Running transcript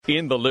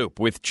In the Loop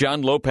with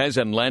John Lopez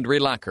and Landry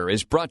Locker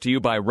is brought to you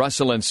by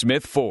Russell and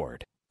Smith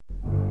Ford.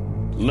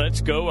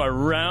 Let's go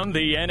around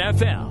the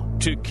NFL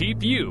to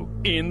keep you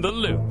in the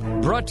loop.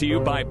 Brought to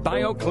you by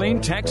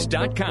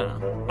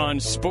BioCleanTex.com on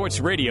Sports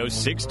Radio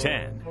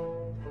 610.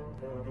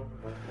 All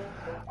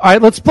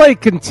right, let's play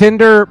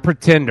Contender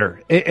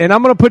Pretender. And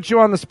I'm going to put you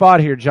on the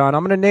spot here, John.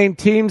 I'm going to name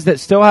teams that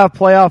still have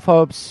playoff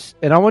hopes,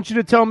 and I want you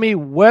to tell me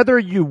whether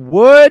you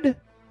would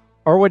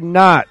or would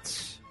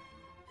not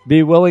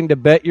be willing to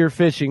bet your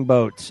fishing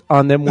boats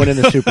on them winning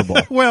the Super Bowl.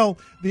 Well,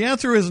 the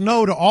answer is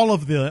no to all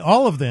of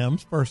them,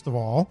 first of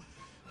all.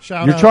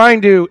 You're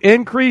trying to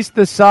increase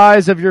the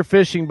size of your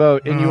fishing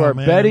boat, and you are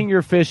betting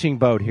your fishing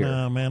boat here.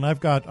 No, man, I've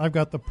got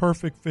the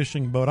perfect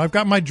fishing boat. I've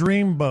got my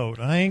dream boat.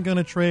 I ain't going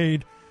to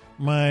trade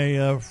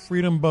my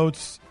Freedom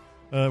Boats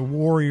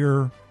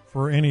Warrior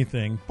for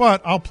anything.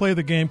 But I'll play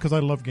the game because I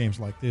love games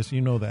like this.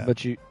 You know that.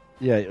 But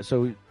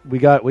so we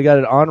got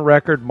it on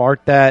record.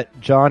 Mark that.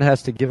 John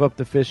has to give up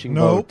the fishing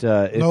boat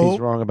if he's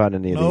wrong about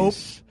any of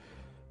these.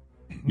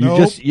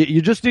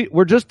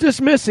 We're just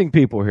dismissing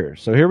people here.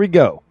 So here we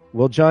go.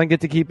 Will John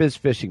get to keep his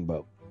fishing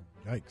boat?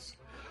 Yikes.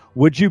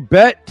 Would you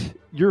bet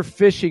your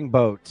fishing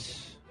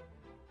boats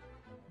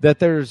that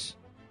there's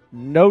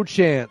no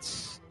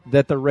chance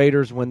that the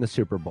Raiders win the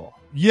Super Bowl?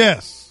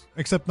 Yes,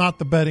 except not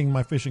the betting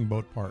my fishing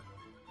boat part.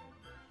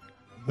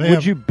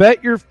 Would you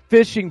bet your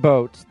fishing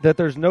boat that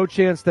there's no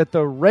chance that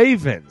the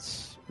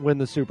Ravens win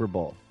the Super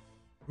Bowl?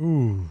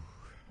 Ooh.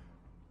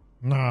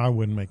 No, I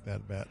wouldn't make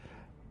that bet.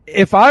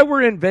 If I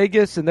were in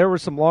Vegas and there were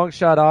some long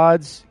shot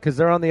odds, because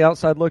they're on the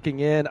outside looking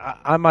in,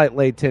 I might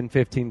lay $10,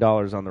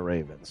 $15 on the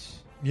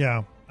Ravens.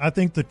 Yeah, I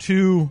think the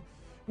two,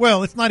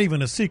 well, it's not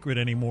even a secret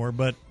anymore,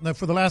 but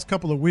for the last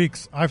couple of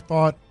weeks, I've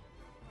thought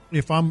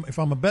if I'm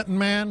a betting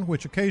man,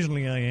 which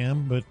occasionally I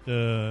am, but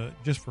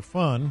just for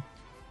fun,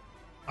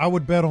 I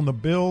would bet on the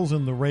Bills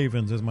and the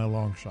Ravens as my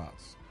long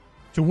shots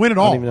to win it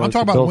all. I'm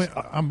talking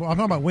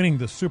about winning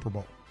the Super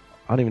Bowl.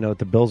 I don't even know if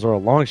the Bills are a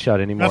long shot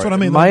anymore. That's what I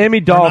mean. Miami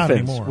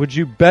Dolphins. Would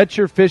you bet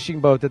your fishing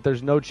boat that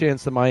there's no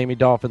chance the Miami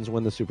Dolphins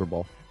win the Super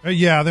Bowl?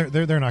 Yeah,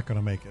 they're not going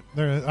to make it.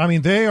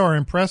 They are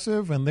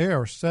impressive and they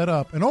are set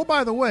up. And oh,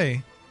 by the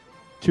way,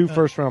 2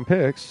 first-round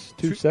picks,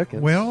 2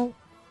 seconds. Well,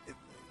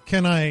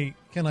 can I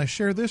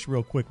share this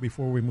real quick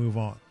before we move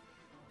on?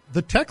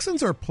 The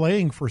Texans are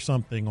playing for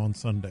something on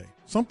Sunday.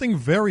 Something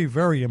very,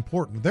 very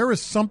important. There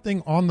is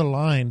something on the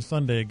line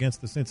Sunday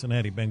against the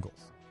Cincinnati Bengals.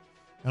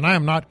 And I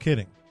am not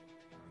kidding.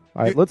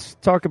 All right, let's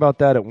talk about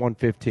that at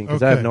 1:15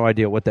 because I have no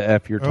idea what the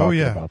F you're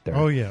talking about there.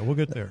 Oh, yeah, we'll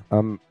get there.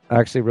 I'm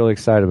actually really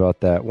excited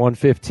about that.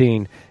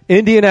 1:15.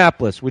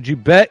 Indianapolis, would you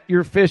bet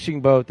your fishing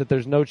boat that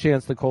there's no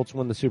chance the Colts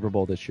win the Super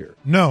Bowl this year?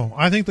 No,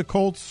 I think the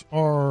Colts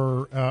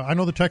are I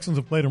know the Texans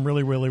have played them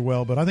really, really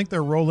well, but I think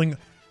they're rolling.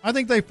 I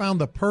think they found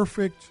the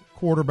perfect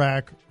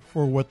quarterback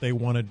for what they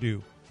want to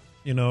do.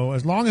 You know,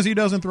 as long as he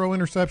doesn't throw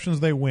interceptions,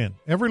 they win.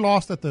 Every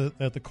loss that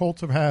the Colts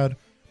have had,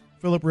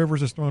 Phillip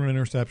Rivers has thrown an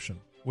interception,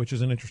 which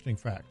is an interesting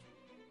fact.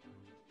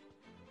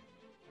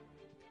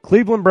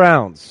 Cleveland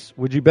Browns,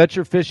 would you bet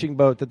your fishing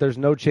boat that there's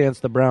no chance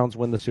the Browns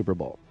win the Super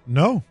Bowl?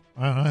 No,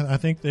 I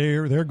think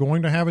they're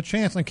going to have a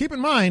chance. And keep in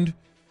mind,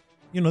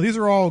 you know, these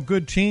are all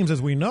good teams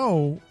as we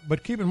know,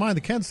 but keep in mind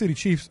the Kansas City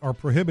Chiefs are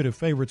prohibitive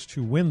favorites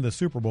to win the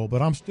Super Bowl, but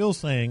I'm still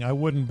saying I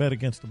wouldn't bet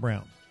against the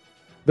Browns.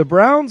 The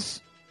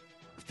Browns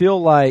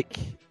feel like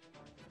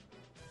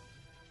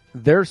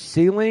their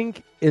ceiling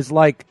is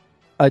like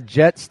a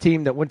Jets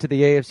team that went to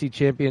the AFC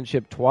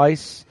Championship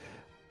twice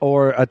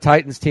or a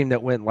Titans team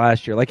that went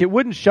last year. Like, it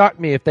wouldn't shock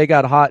me if they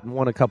got hot and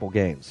won a couple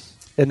games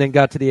and then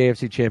got to the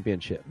AFC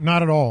Championship.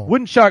 Not at all.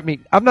 Wouldn't shock me.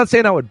 I'm not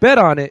saying I would bet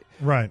on it,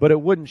 right? But it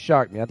wouldn't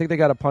shock me. I think they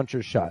got a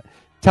puncher's shot.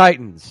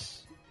 Titans.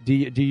 Do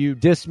you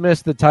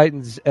dismiss the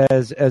Titans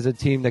as a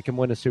team that can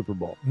win a Super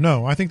Bowl?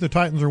 No, I think the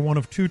Titans are one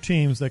of 2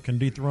 teams that can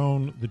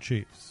dethrone the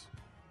Chiefs.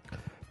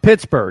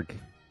 Pittsburgh.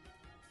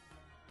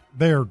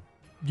 They're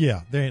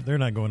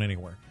not going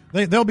anywhere.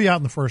 They'll be out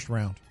in the first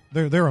round.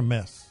 They're a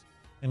mess.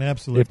 An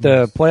absolute If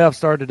mess. the playoffs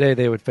started today,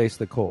 they would face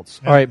the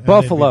Colts. All right,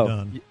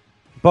 Buffalo.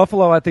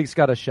 Buffalo, I think, has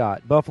got a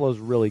shot. Buffalo's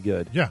really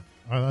good. Yeah,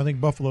 I think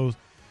Buffalo's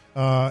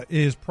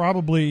is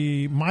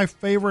probably my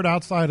favorite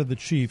outside of the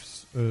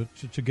Chiefs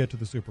to get to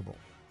the Super Bowl.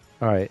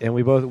 All right, and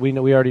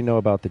we already know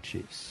about the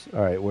Chiefs.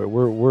 All right,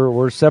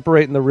 we're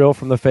separating the real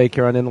from the fake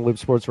here on In the Loop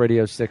Sports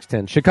Radio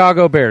 610.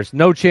 Chicago Bears,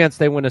 no chance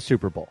they win a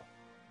Super Bowl.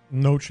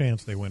 No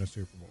chance they win a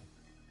Super Bowl.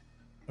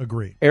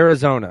 Agree.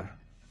 Arizona.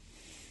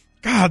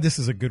 God, this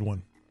is a good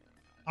one.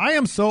 I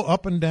am so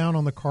up and down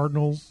on the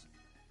Cardinals.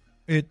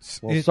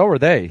 So are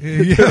they.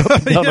 They're up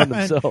and down on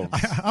themselves.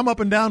 I'm up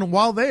and down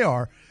while they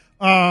are.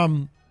 I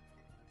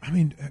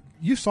mean,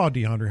 you saw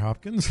DeAndre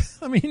Hopkins.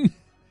 I mean,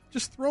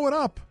 just throw it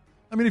up.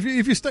 I mean,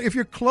 if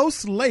you're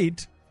close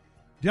late,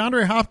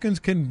 DeAndre Hopkins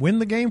can win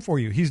the game for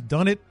you. He's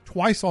done it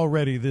twice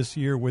already this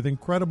year with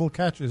incredible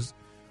catches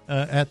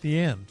at the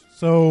end.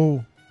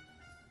 So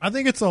I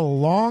think it's a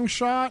long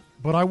shot,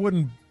 but I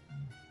wouldn't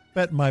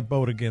bet my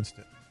boat against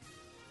it.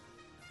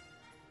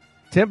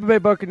 Tampa Bay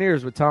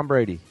Buccaneers with Tom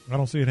Brady. I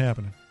don't see it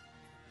happening.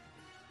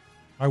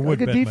 I would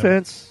got a bet good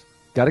defense.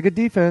 Got a good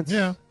defense.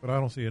 Yeah, but I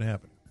don't see it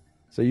happening.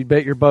 So you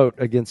bet your boat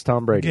against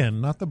Tom Brady. Again,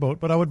 not the boat,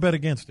 but I would bet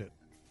against it.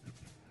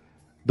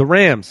 The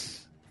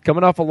Rams,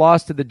 coming off a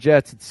loss to the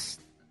Jets,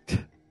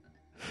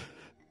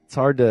 it's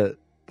hard to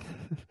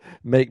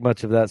make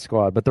much of that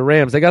squad. But the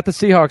Rams, they got the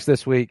Seahawks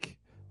this week.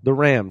 The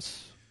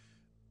Rams.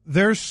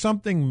 There's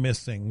something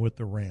missing with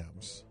the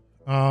Rams.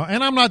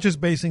 And I'm not just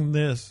basing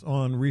this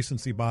on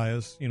recency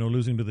bias,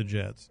 losing to the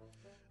Jets.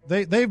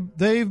 They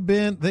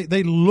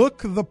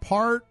look the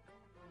part,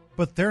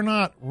 but they're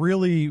not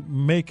really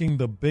making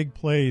the big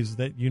plays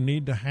that you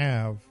need to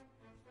have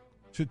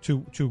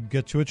to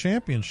get to a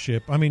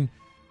championship. I mean,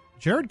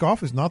 Jared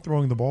Goff is not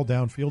throwing the ball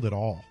downfield at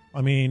all. I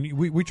mean,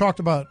 we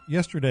talked about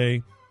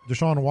yesterday,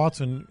 Deshaun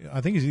Watson,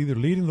 I think he's either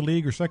leading the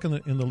league or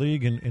second in the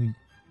league in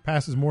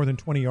passes more than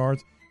 20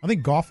 yards. I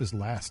think Goff is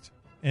last,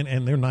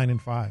 and they're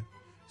 9-5.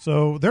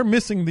 So they're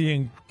missing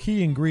the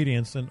key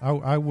ingredients, and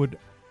I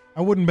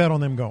wouldn't bet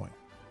on them going.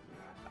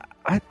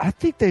 I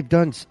think they've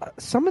done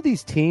some of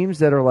these teams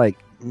that are like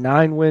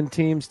 9-win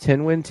teams,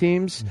 10-win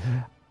teams. Mm-hmm.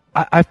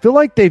 I feel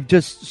like they've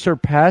just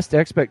surpassed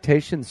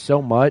expectations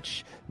so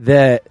much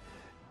that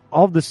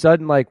all of a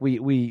sudden, like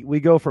we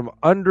go from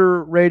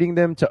underrating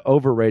them to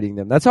overrating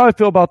them. That's how I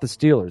feel about the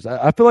Steelers.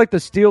 I feel like the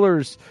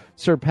Steelers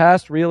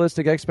surpassed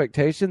realistic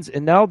expectations,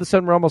 and now all of a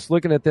sudden we're almost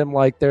looking at them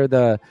like they're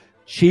the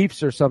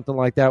Chiefs or something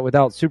like that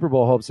without Super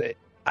Bowl hopes.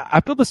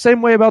 I feel the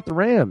same way about the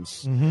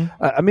Rams.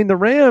 Mm-hmm. I mean, the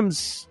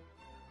Rams,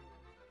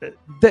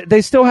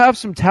 they still have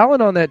some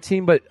talent on that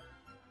team, but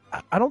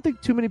I don't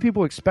think too many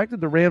people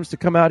expected the Rams to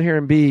come out here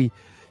and be,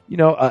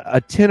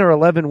 a 10 or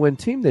 11 win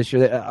team this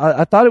year.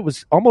 I thought it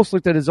was almost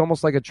looked at as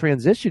almost like a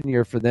transition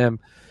year for them.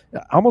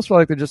 I almost feel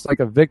like they're just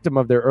like a victim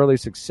of their early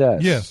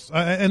success. Yes,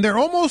 and they're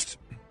almost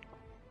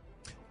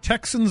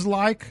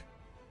Texans-like,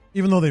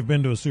 even though they've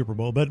been to a Super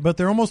Bowl, but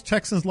they're almost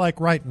Texans-like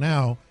right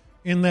now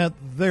in that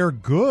they're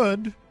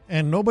good,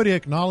 and nobody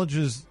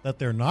acknowledges that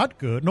they're not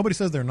good. Nobody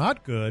says they're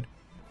not good,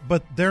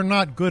 but they're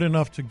not good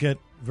enough to get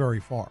very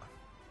far.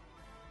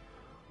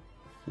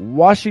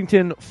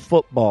 Washington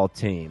football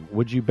team.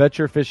 Would you bet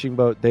your fishing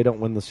boat they don't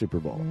win the Super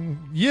Bowl?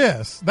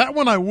 Yes, that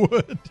one I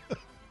would.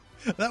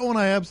 That one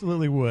I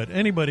absolutely would.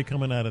 Anybody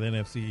coming out of the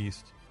NFC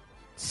East.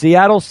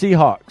 Seattle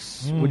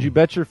Seahawks. Would you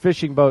bet your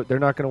fishing boat they're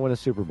not going to win a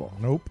Super Bowl?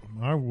 Nope,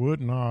 I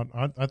would not.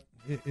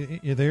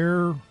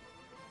 They're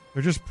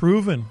just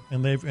proven,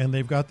 and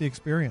they've got the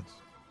experience.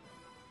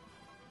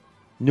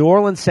 New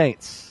Orleans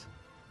Saints.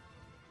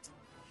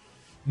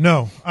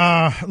 No.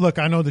 Look,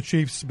 I know the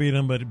Chiefs beat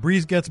them, but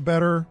Breeze gets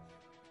better,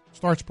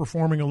 starts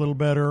performing a little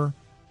better,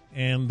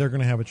 and they're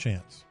going to have a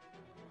chance.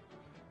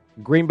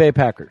 Green Bay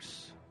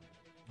Packers.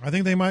 I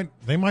think they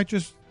might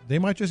just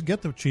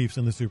get the Chiefs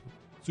in the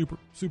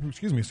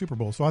Super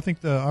Bowl. So I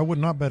think I would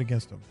not bet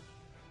against them.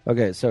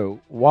 Okay, so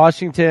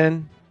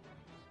Washington,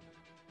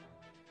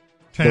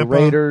 Tampa,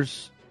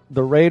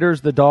 the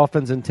Raiders, the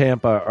Dolphins, and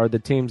Tampa are the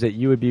teams that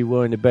you would be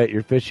willing to bet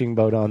your fishing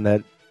boat on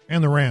that,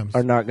 and the Rams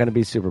are not going to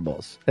be Super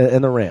Bowls.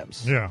 And the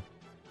Rams. Yeah.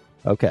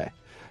 Okay.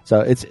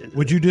 So it's.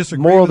 Would you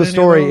disagree? Moral of with the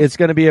story: of it's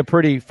going to be a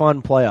pretty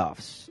fun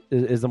playoffs.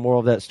 Is the moral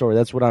of that story?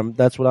 That's what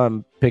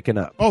I'm picking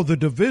up. Oh, the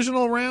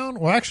divisional round.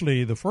 Well,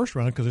 actually, the first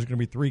round, because there's going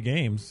to be 3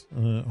 games.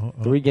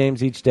 3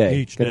 games each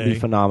day. It's going to be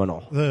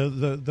phenomenal.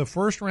 The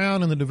first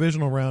round and the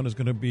divisional round is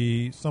going to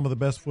be some of the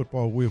best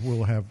football we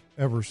will have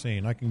ever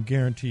seen. I can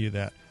guarantee you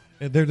that.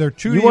 They're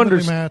too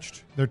evenly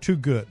matched. They're too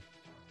good.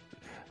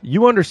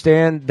 You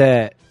understand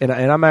that, and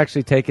I'm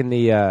actually taking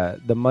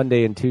the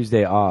Monday and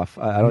Tuesday off.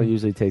 I don't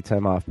usually take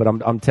time off, but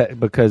I'm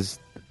because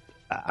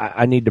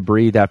I need to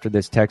breathe after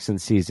this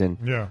Texans season.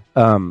 Yeah.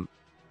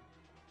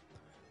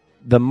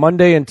 The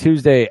Monday and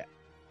Tuesday,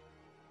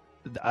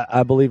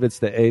 I believe it's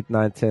the 8th,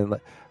 9th, 10th,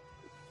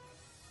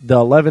 the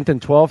 11th and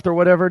 12th or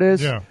whatever it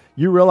is. Yeah.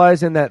 You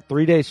realize in that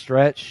 3-day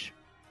stretch,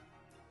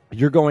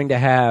 you're going to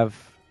have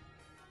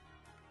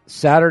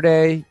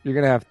Saturday, you're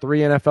going to have 3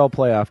 NFL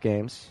playoff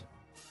games.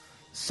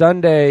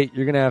 Sunday,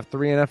 you're going to have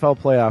 3 NFL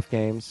playoff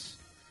games.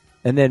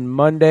 And then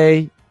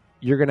Monday,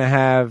 you're going to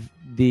have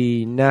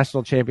the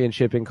national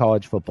championship in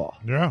college football.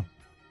 Yeah.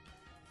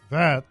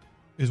 That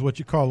is what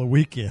you call a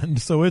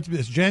weekend. So it's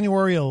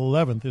January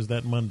 11th is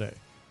that Monday.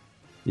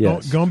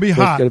 Yes. Going to be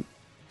hot. It's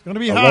going to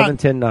be 11,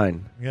 10,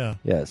 9. Yeah.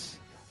 Yes.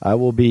 I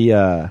will be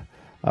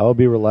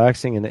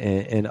relaxing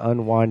and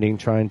unwinding,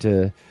 trying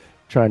to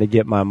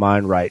get my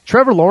mind right.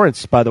 Trevor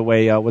Lawrence, by the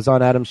way, was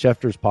on Adam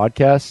Schefter's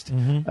podcast.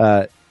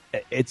 Mm-hmm.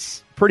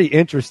 It's pretty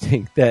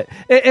interesting that,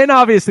 and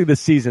obviously the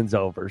season's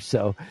over.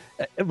 So,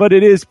 but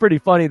it is pretty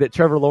funny that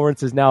Trevor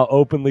Lawrence is now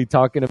openly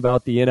talking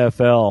about the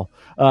NFL,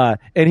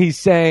 and he's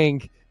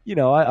saying,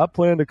 I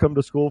plan to come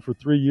to school for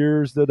 3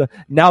 years.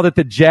 Now that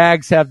the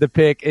Jags have the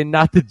pick and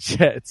not the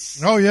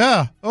Jets. Oh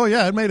yeah,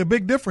 it made a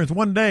big difference.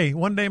 One day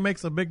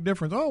makes a big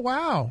difference. Oh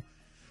wow,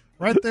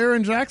 right there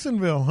in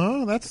Jacksonville,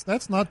 huh?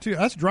 That's not too.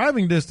 That's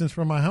driving distance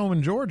from my home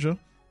in Georgia.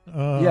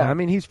 Yeah, I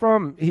mean he's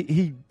from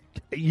he.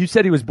 You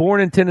said he was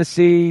born in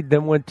Tennessee,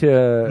 then lived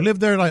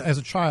there as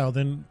a child,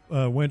 then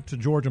went to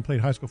Georgia and played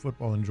high school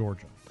football in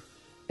Georgia.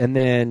 and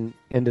then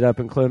ended up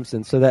in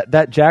Clemson. So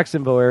that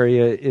Jacksonville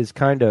area is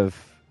kind of,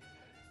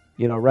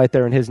 right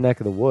there in his neck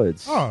of the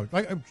woods. Oh,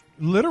 like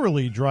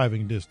literally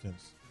driving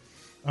distance.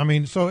 I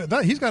mean, so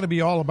he's got to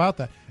be all about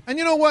that. And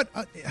you know what?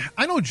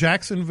 I know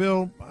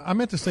Jacksonville. I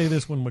meant to say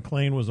this when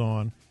McClain was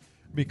on,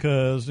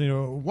 because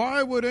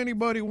why would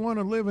anybody want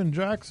to live in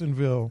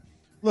Jacksonville?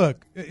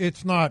 Look,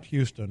 it's not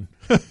Houston.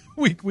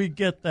 we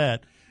get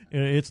that.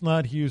 It's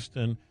not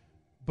Houston.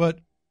 But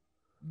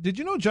did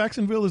you know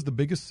Jacksonville is the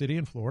biggest city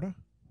in Florida?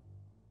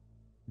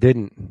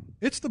 Didn't.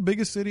 It's the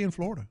biggest city in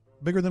Florida.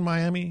 Bigger than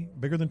Miami,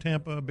 bigger than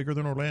Tampa, bigger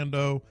than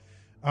Orlando.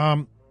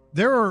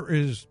 There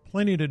is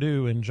plenty to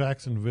do in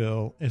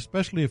Jacksonville,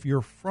 especially if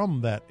you're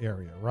from that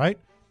area, right?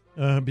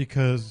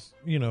 Because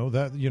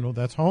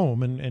that's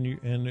home,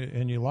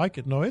 and you like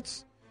it. No,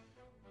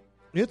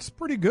 it's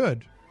pretty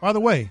good. By the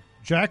way,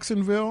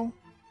 Jacksonville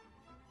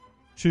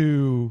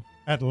to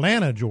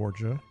Atlanta,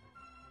 Georgia,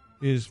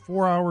 is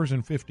 4 hours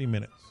and 50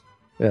 minutes.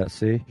 Yeah,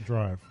 see?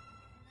 Drive.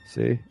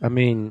 See? I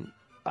mean,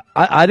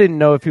 I didn't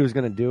know if he was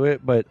going to do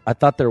it, but I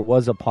thought there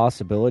was a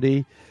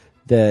possibility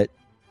that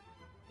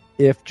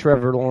if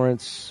Trevor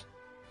Lawrence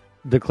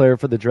declared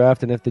for the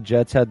draft and if the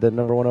Jets had the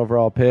number 1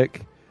 overall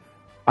pick,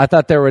 I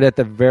thought there would at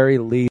the very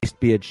least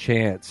be a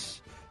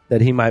chance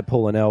that he might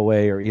pull an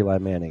Elway or Eli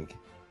Manning.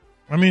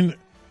 I mean,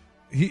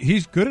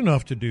 he's good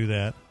enough to do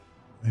that.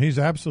 He's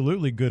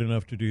absolutely good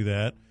enough to do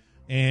that.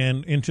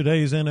 And in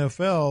today's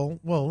NFL,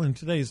 well, in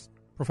today's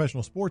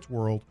professional sports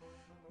world,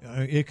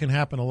 it can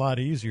happen a lot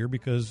easier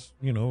because,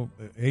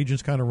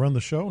 agents kind of run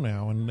the show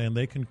now, and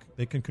they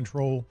can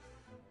control,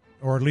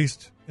 or at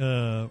least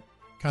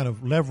kind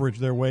of leverage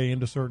their way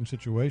into certain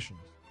situations.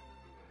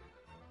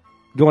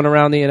 Going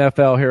around the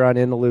NFL here on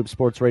In the Loop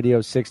Sports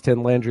Radio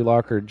 610, Landry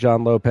Locker,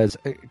 John Lopez.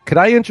 Could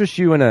I interest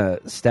you in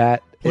a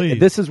stat? Please.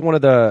 This is one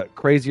of the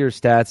crazier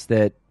stats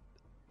that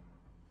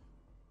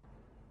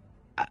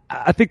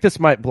I think this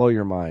might blow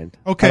your mind.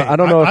 Okay. I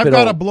don't know if I've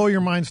got a blow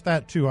your mind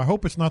stat, too. I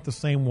hope it's not the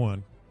same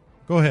one.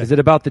 Go ahead. Is it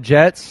about the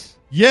Jets?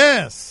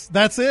 Yes,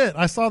 that's it.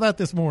 I saw that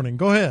this morning.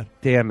 Go ahead.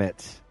 Damn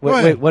it.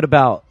 Wait, what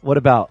about?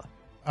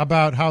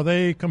 About how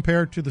they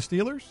compare to the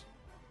Steelers?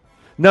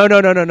 No.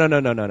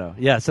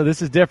 Yeah, so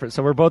this is different.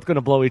 So we're both going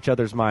to blow each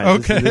other's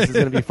minds. Okay. This is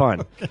going to be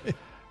fun. Okay.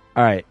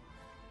 All right.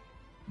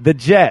 The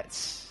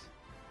Jets,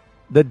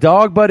 the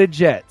dog-butted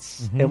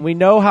Jets, and we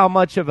know how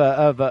much of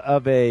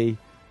a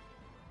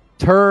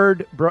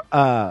turd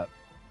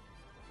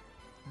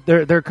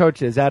their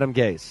coach is, Adam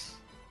Gase.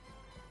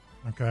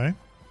 Okay.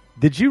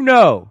 Did you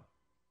know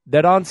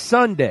that on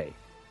Sunday,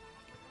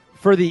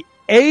 for the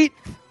 8th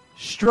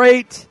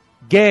straight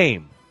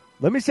game,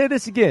 let me say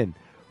this again,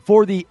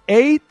 for the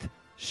 8th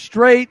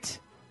straight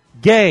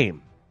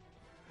game,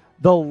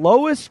 the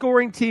lowest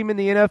scoring team in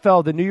the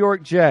NFL, the New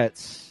York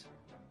Jets,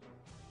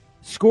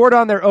 scored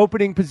on their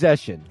opening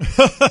possession.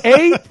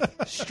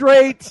 8th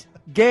straight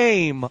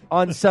game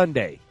on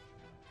Sunday.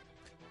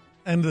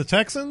 And the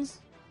Texans?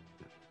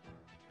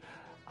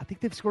 I think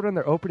they've scored on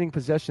their opening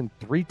possession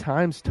 3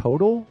 times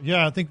total.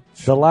 Yeah, I think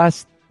the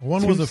last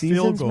one 2 was a seasons,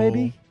 field goal.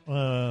 Maybe?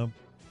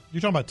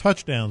 You're talking about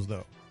touchdowns,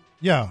 though.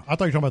 Yeah, I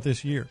thought you were talking about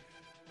this year.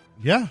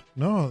 Yeah,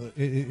 no,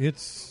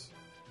 it's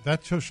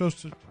that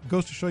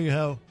goes to show you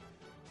how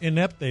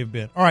inept they've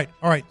been. All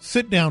right,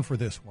 sit down for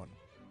this one.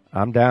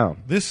 I'm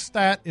down. This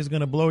stat is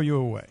going to blow you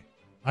away.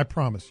 I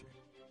promise you.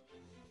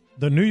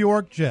 The New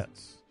York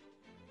Jets,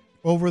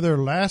 over their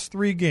last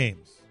 3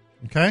 games,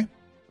 okay,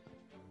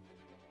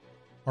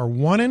 are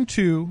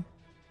 1-2,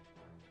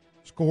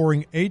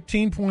 scoring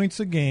 18 points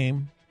a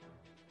game,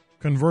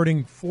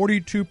 converting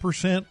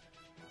 42%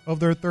 of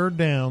their third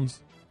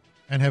downs,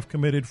 and have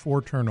committed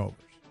 4 turnovers.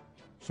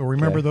 So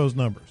remember those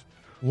numbers.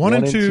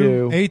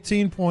 1-2,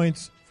 18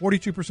 points,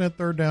 42%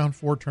 third down,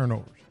 4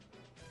 turnovers.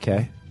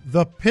 Okay.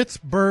 The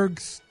Pittsburgh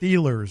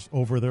Steelers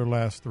over their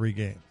last 3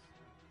 games.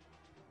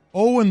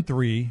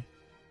 0-3,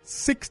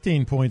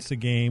 16 points a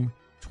game,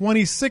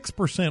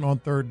 26% on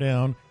third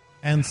down,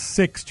 and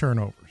 6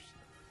 turnovers.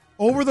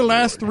 Over the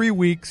last 3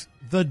 weeks,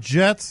 the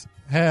Jets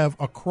have,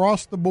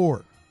 across the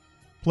board,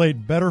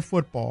 played better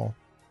football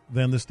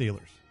than the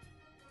Steelers.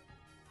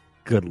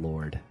 Good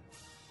Lord.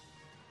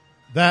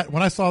 That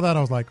when I saw that,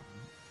 I was like,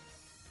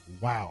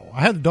 wow.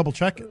 I had to double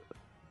check it.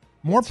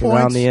 More It's points.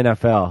 around the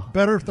NFL.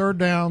 Better third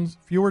downs,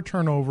 fewer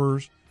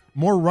turnovers,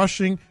 more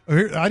rushing. I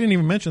didn't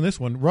even mention this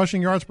one.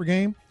 Rushing yards per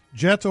game.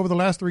 Jets over the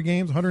last 3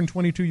 games,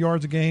 122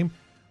 yards a game.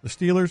 The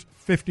Steelers,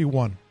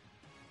 51.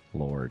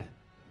 Lord.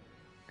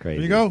 Crazy.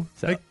 There you go.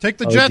 So, Take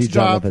the OG Jets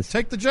John job. Lopez.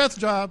 Take the Jets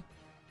job.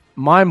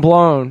 Mind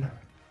blown.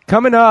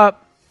 Coming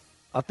up,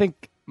 I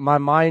think my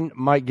mind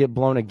might get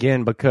blown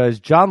again because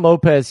John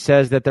Lopez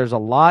says that there's a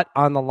lot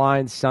on the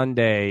line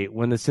Sunday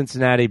when the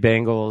Cincinnati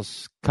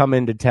Bengals come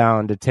into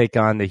town to take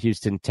on the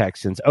Houston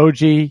Texans.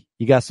 OG,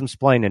 you got some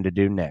splaining to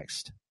do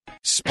next.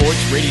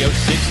 Sports Radio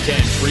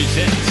 610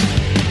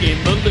 presents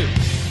In the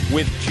Loop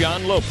with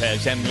John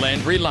Lopez and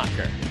Landry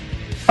Locker.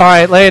 All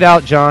right, lay it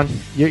out, John.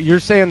 You're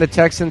saying the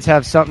Texans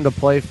have something to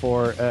play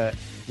for.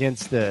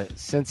 against the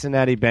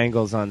Cincinnati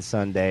Bengals on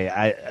Sunday.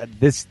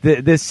 This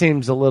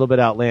seems a little bit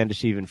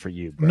outlandish even for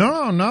you,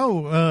 bro.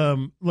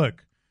 No.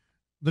 Look,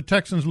 the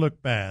Texans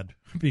look bad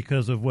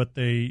because of what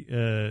they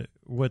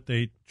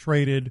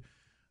traded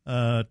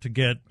to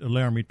get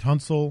Laramie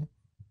Tunsil.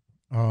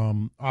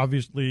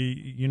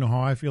 Obviously, you know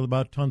how I feel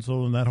about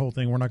Tunsil and that whole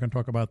thing. We're not going to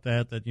talk about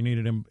that you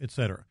needed him,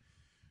 etc.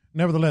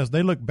 Nevertheless,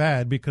 they look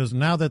bad because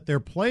now that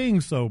they're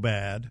playing so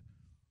bad,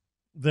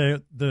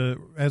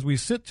 as we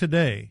sit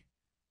today,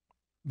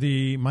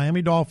 the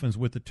Miami Dolphins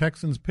with the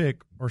Texans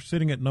pick are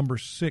sitting at number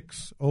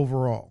 6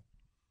 overall.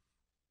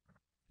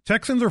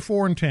 Texans are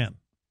 4-10.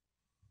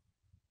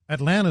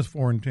 Atlanta's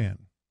 4-10.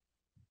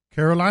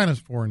 Carolina's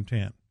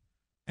 4-10.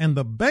 And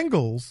the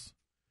Bengals,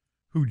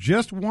 who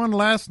just won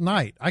last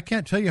night, I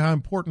can't tell you how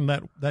important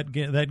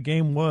that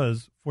game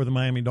was for the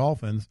Miami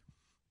Dolphins,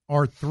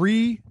 are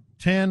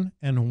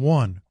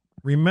 3-10-1.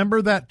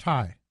 Remember that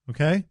tie,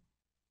 okay?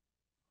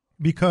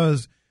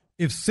 Because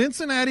if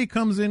Cincinnati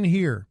comes in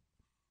here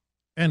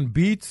and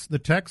beats the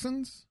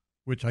Texans,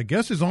 which I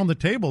guess is on the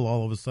table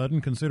all of a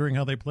sudden, considering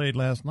how they played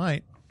last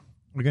night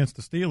against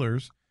the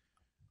Steelers,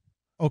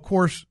 of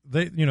course,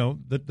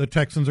 the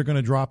Texans are going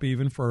to drop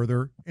even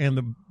further,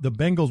 and the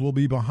Bengals will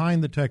be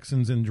behind the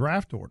Texans in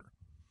draft order.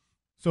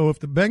 So if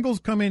the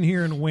Bengals come in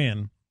here and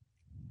win,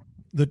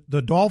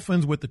 the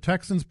Dolphins with the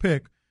Texans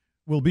pick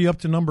will be up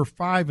to number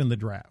 5 in the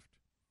draft.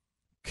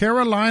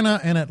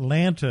 Carolina and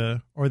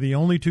Atlanta are the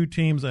only 2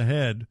 teams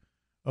ahead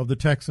of the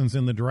Texans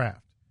in the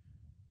draft.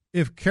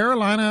 If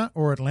Carolina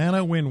or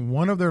Atlanta win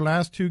one of their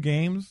last 2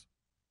 games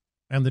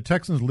and the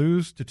Texans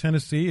lose to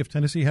Tennessee, if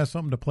Tennessee has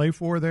something to play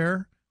for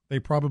there, they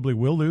probably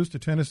will lose to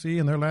Tennessee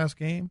in their last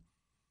game,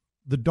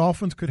 the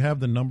Dolphins could have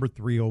the number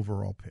 3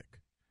 overall pick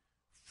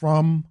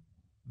from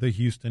the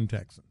Houston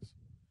Texans.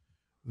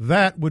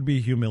 That would be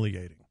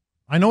humiliating.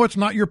 I know it's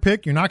not your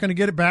pick. You're not going to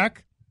get it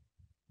back.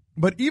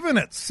 But even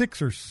at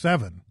 6 or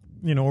 7,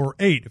 or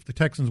 8, if the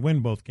Texans win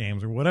both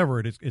games or whatever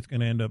it's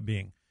going to end up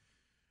being,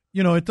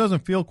 it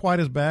doesn't feel quite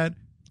as bad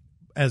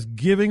as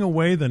giving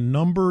away the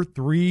number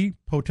 3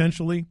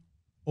 potentially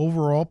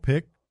overall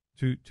pick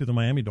to the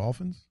Miami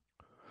Dolphins.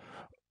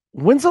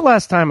 When's the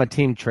last time a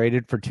team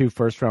traded for 2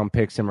 first-round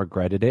picks and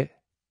regretted it?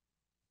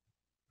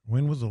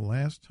 When was the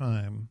last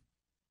time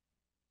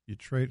you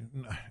traded?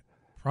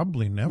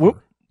 Probably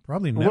never.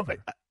 Probably never.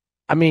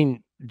 I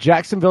mean,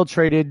 Jacksonville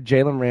traded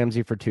Jalen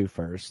Ramsey for 2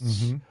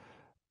 firsts. Mm-hmm.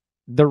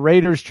 The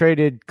Raiders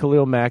traded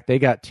Khalil Mack. They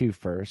got 2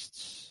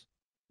 firsts.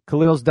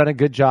 Khalil's done a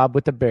good job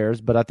with the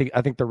Bears, but I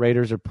think the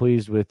Raiders are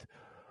pleased with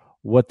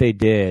what they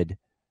did.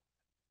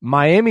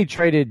 Miami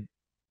traded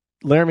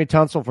Laramie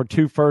Tunsil for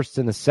 2 firsts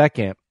and a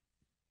second,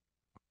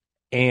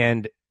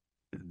 and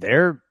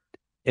they're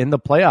in the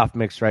playoff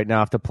mix right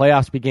now. If the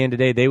playoffs began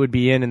today, they would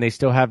be in, and they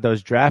still have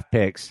those draft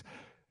picks.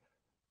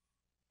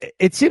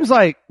 It seems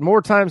like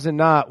more times than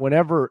not,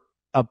 whenever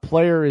a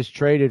player is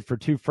traded for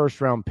 2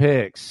 first-round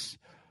picks,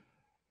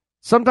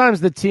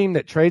 sometimes the team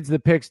that trades the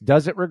picks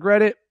doesn't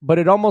regret it, but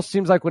it almost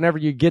seems like whenever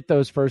you get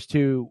those first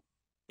 2,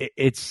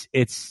 it's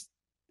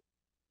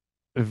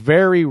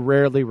very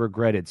rarely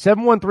regretted.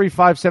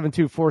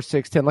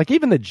 713-572-4610. Like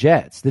even the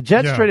Jets. The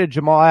Jets traded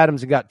Jamal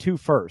Adams and got 2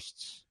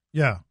 firsts.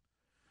 Yeah.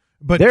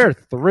 But they're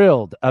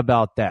thrilled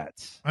about that.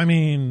 I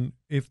mean,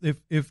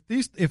 if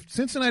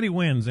Cincinnati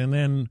wins and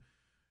then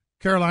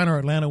Carolina or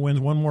Atlanta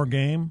wins one more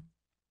game,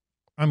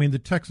 I mean, the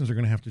Texans are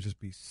going to have to just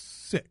be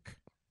sick.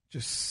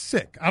 Just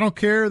sick. I don't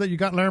care that you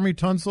got Laramie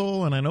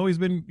Tunsil, and I know he's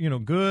been,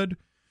 good.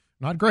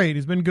 Not great.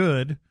 He's been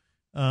good.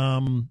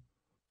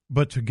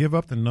 But to give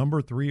up the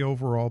number 3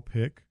 overall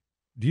pick,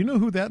 do you know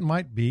who that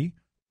might be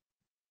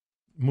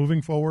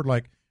moving forward?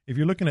 Like, if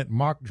you're looking at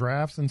mock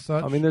drafts and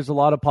such. I mean, there's a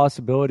lot of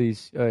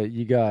possibilities.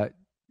 You got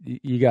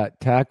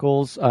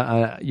tackles.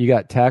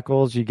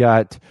 You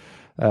got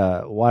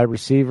wide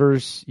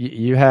receivers.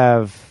 You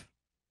have,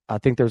 I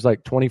think there's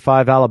like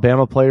 25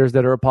 Alabama players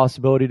that are a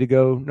possibility to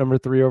go number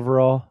 3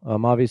 overall.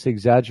 I'm obviously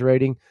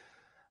exaggerating.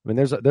 I mean,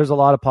 there's a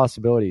lot of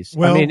possibilities.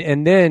 Well, I mean,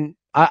 and then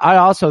I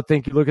also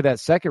think you look at that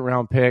second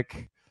round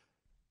pick.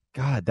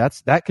 God,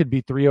 that could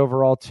be 3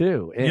 overall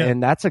too,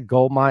 and that's a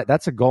gold mine.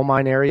 That's a gold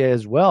mine area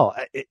as well.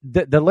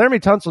 The Laramie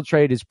Tunsil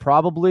trade is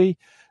probably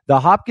the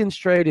Hopkins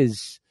trade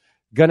is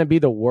going to be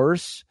the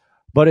worst.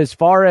 But as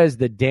far as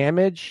the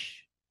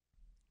damage,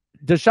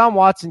 Deshaun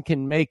Watson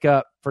can make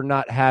up for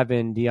not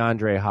having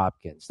DeAndre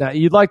Hopkins. Now,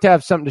 you'd like to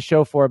have something to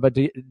show for it, but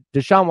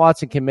Deshaun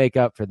Watson can make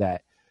up for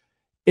that.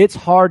 It's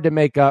hard to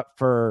make up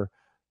for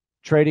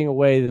trading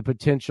away the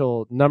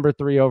potential number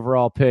 3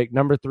 overall pick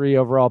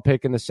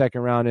in the second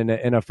round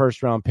and a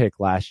first round pick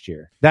last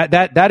year.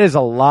 That is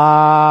a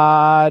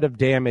lot of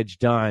damage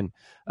done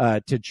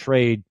to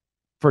trade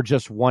for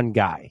just one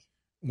guy.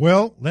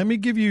 Well, let me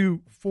give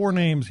you 4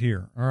 names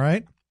here, all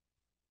right,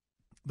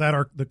 that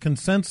are the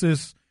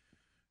consensus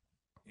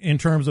in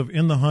terms of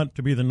in the hunt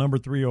to be the number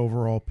 3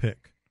 overall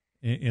pick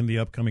in the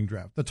upcoming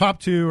draft. The top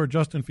 2 are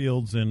Justin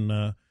Fields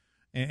and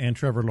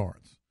Trevor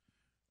Lawrence.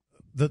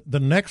 The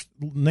next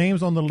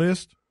names on the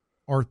list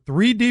are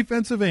 3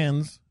 defensive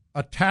ends,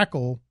 a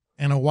tackle,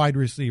 and a wide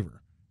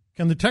receiver.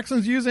 Can the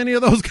Texans use any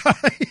of those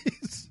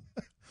guys?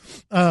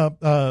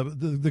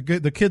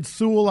 The kid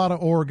Sewell out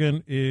of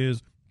Oregon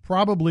is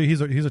probably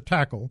he's a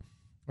tackle,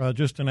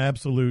 just an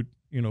absolute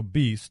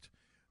beast.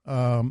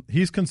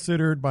 He's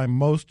considered by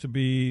most to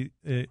be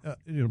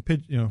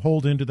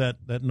hold into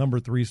that number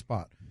 3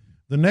 spot.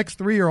 The next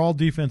 3 are all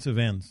defensive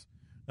ends.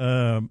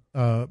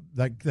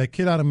 That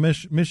kid out of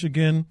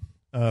Michigan,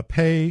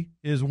 Pay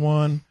is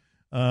one.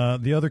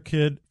 The other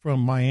kid from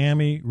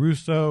Miami,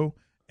 Russo.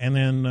 And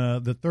then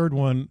the third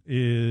one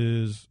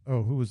is,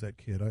 who was that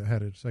kid? I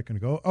had it a second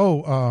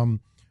ago.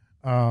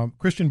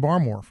 Christian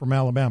Barmore from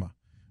Alabama.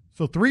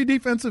 So 3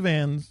 defensive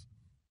ends,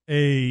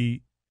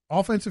 a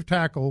offensive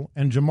tackle,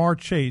 and Jamar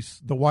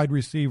Chase, the wide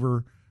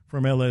receiver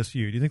from LSU. Do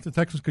you think the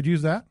Texans could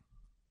use that?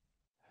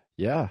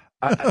 Yeah.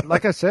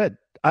 Like I said,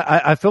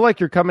 I feel like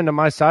you're coming to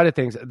my side of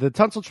things. The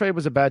Tunsil trade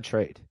was a bad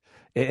trade.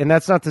 And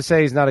that's not to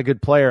say he's not a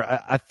good player.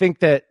 I think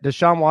that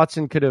Deshaun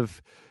Watson could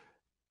have –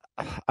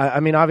 I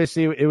mean,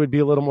 obviously, it would be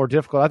a little more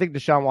difficult. I think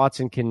Deshaun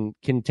Watson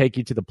can take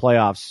you to the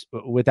playoffs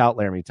without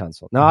Laremy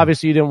Tunsil. Now,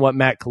 obviously, you didn't want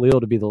Matt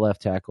Khalil to be the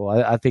left tackle.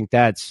 I think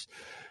that's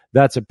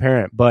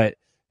apparent. But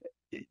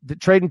the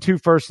trading 2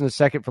 firsts and a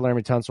second for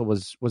Laremy Tunsil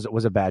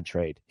was a bad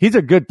trade. He's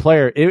a good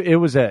player. It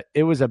was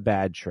a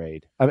bad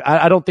trade.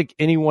 I don't think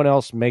anyone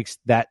else makes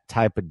that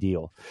type of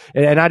deal.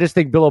 And I just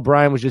think Bill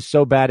O'Brien was just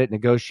so bad at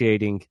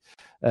negotiating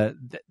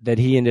that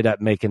he ended up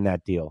making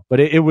that deal.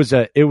 But it was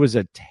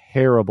a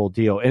terrible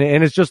deal,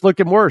 and it's just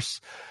looking worse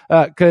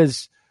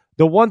because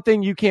the one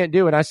thing you can't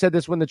do, and I said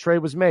this when the trade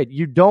was made,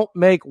 you don't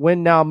make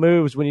win now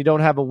moves when you don't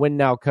have a win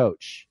now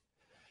coach.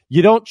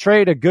 You don't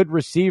trade a good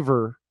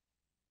receiver,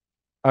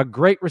 a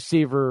great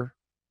receiver,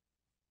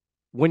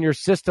 when your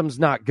system's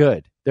not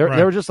good. There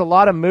were just a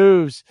lot of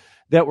moves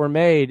that were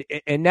made,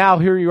 and now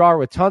here you are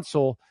with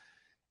Tunsil.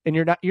 And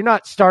you're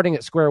not starting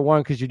at square one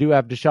because you do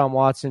have Deshaun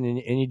Watson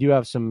and you do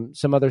have some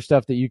other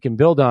stuff that you can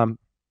build on,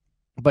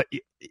 but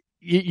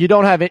you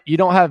don't have it. You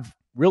don't have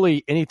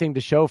really anything to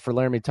show for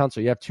Laremy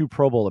Tunsil. You have 2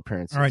 Pro Bowl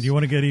appearances. All right, you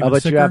want to get even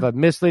but sicker? You have a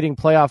misleading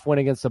playoff win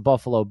against the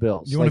Buffalo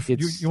Bills. You want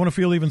to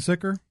feel even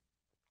sicker?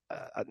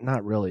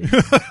 Not really,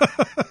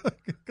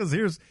 because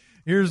here's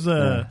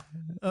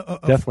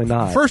definitely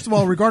not. First of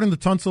all, regarding the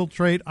Tunsil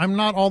trade, I'm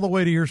not all the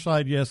way to your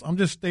side. Yes, I'm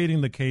just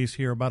stating the case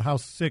here about how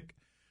sick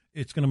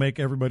it's going to make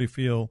everybody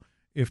feel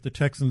if the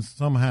Texans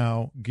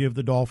somehow give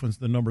the Dolphins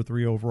the number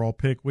 3 overall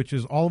pick, which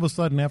is all of a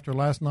sudden after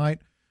last night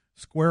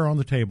square on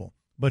the table.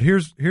 But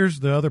here's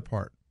the other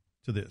part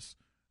to this.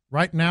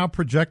 Right now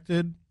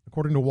projected,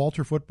 according to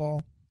Walter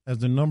Football, as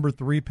the number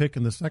 3 pick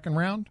in the second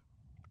round,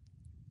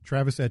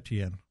 Travis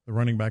Etienne, the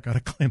running back out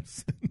of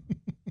Clemson.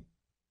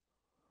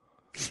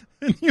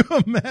 Can you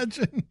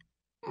imagine?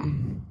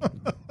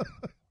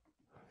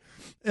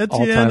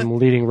 Etienne, all-time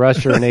leading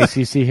rusher in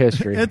ACC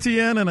history.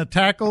 Etienne and a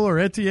tackle, or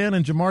Etienne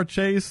and Jamar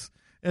Chase,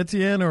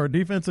 Etienne or a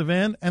defensive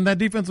end, and that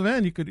defensive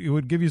end it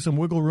would give you some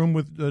wiggle room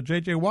with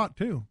J.J. Watt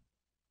too.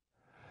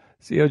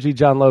 COG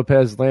John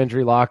Lopez,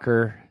 Landry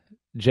Locker,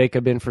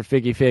 Jacob in for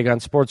Figgy Fig on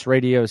Sports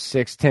Radio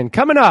 610.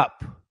 Coming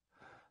up,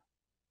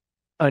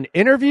 an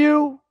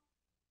interview,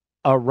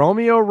 a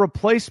Romeo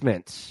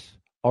replacement,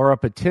 or a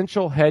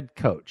potential head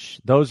coach.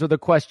 Those are the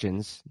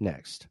questions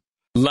next.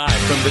 Live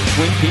from the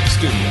Twin Peaks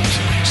Studios,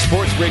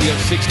 Sports Radio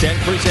 610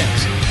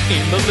 presents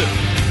In the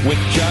Loop with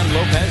John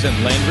Lopez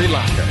and Landry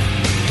Locker.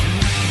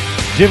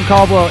 Jim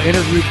Caldwell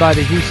interviewed by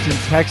the Houston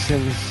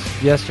Texans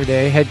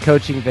yesterday, head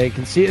coaching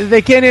vacancy.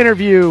 They can't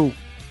interview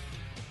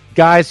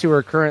guys who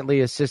are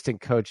currently assistant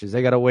coaches.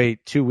 They got to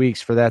wait 2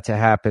 weeks for that to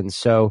happen.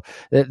 So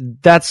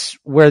that's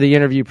where the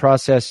interview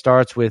process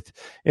starts, with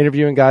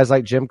interviewing guys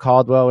like Jim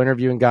Caldwell,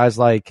 interviewing guys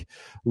like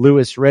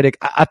Louis Riddick.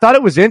 I thought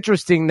it was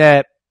interesting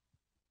that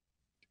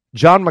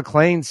John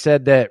McClain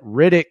said that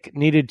Riddick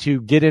needed to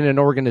get in an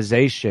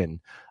organization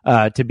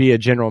to be a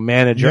general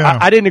manager. Yeah.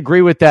 I didn't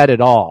agree with that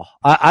at all.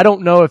 I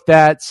don't know if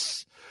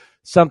that's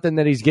something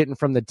that he's getting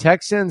from the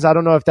Texans. I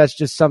don't know if that's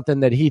just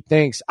something that he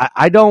thinks.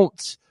 I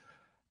don't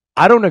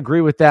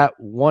agree with that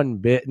one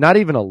bit, not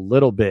even a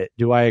little bit.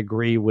 Do I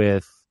agree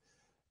with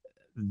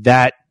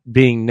that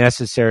being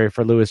necessary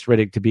for Louis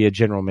Riddick to be a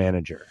general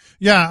manager?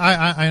 Yeah,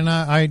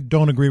 I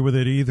don't agree with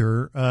it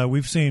either.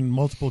 We've seen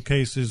multiple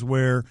cases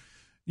where,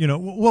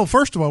 well,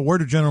 first of all, where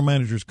do general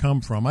managers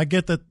come from? I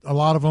get that a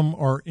lot of them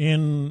are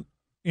in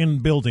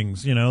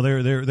buildings,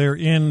 they're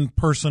in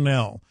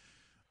personnel.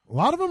 A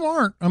lot of them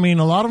aren't. I mean,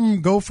 a lot of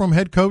them go from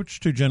head coach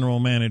to general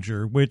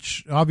manager,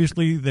 which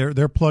obviously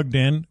they're plugged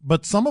in,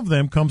 but some of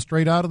them come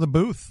straight out of the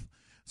booth.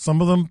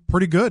 Some of them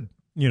pretty good.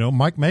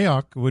 Mike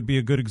Mayock would be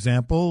a good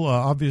example.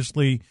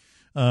 Obviously,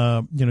 he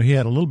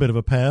had a little bit of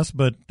a pass,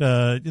 but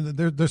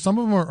there's some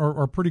of them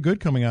are pretty good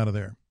coming out of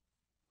there.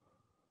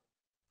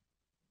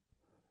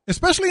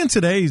 Especially in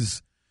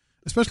today's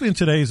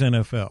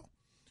NFL,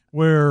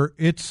 where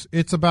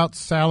it's about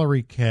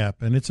salary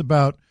cap and it's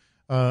about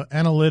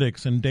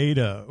analytics and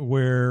data,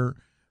 where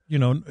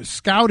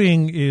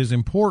scouting is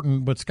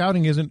important, but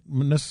scouting isn't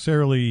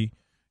necessarily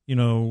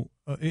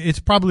it's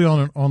probably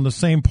on the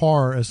same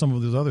par as some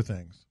of those other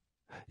things.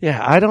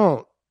 Yeah, I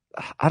don't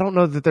I don't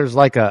know that there's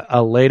like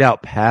a laid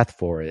out path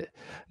for it.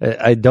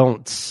 I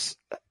don't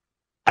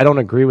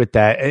agree with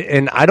that.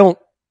 And I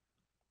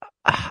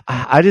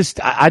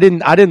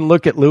didn't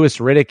look at Louis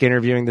Riddick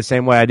interviewing the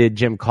same way I did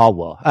Jim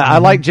Caldwell. I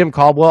like Jim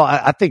Caldwell.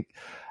 I think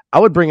I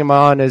would bring him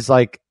on as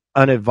like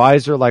an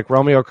advisor, like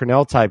Romeo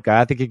Crennel type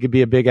guy. I think he could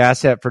be a big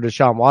asset for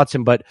Deshaun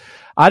Watson, but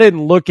I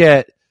didn't look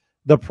at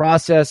the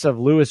process of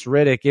Louis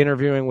Riddick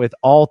interviewing with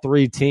all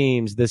three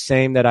teams the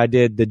same that I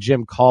did the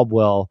Jim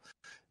Caldwell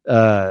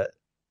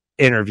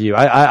interview.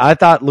 I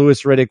thought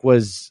Louis Riddick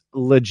was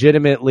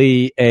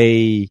legitimately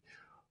a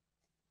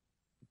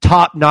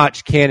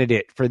top-notch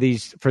candidate for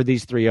these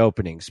three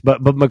openings.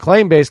 But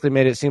McClain basically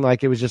made it seem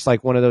like it was just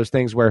like one of those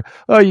things where,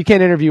 oh, you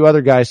can't interview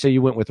other guys, so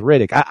you went with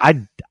Riddick.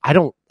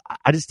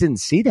 I just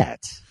didn't see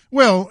that.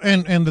 Well,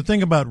 and the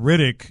thing about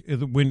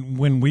Riddick,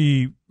 when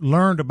we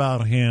learned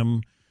about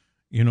him,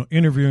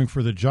 interviewing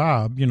for the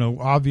job,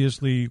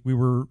 obviously we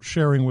were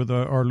sharing with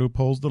our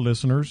loopholes, the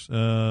listeners,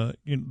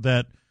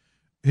 that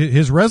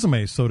his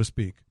resume, so to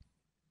speak,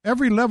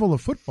 every level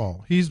of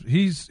football, he's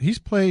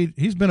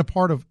been a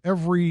part of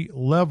every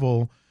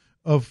level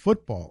of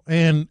football.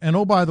 And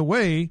oh, by the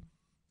way,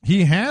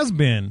 he has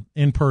been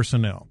in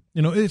personnel.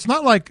 It's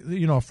not like,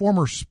 a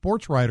former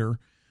sports writer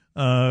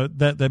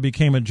that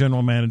became a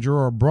general manager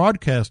or a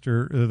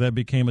broadcaster that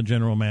became a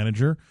general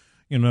manager.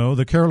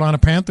 The Carolina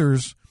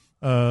Panthers,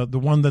 the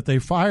one that they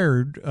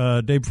fired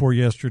day before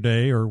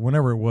yesterday or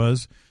whenever it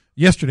was,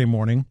 yesterday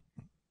morning,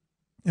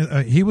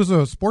 he was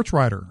a sports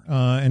writer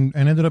and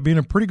ended up being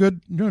a pretty good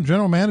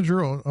general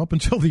manager up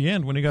until the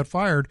end when he got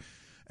fired,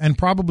 and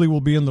probably will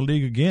be in the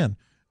league again.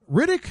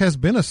 Riddick has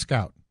been a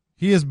scout.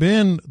 He has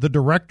been the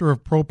director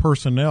of pro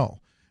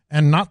personnel,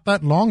 and not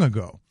that long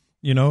ago,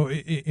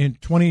 in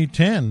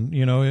 2010,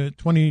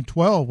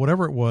 2012,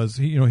 whatever it was,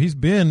 he's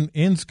been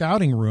in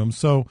scouting rooms.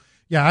 So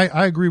yeah,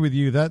 I agree with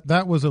you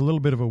that was a little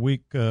bit of a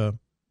weak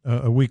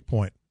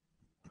point.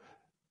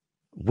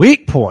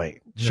 Weak point.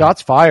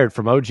 Shots fired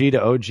from OG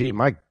to OG.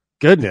 My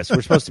goodness,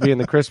 we're supposed to be in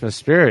the Christmas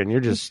spirit, and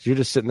you're just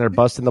sitting there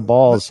busting the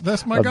balls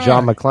that's my of guy.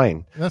 John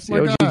McClain. That's the my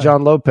OG guy.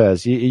 John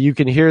Lopez. You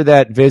can hear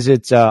that.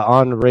 Visit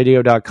on the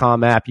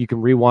radio.com app. You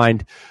can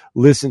rewind,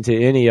 listen to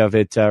any of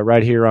it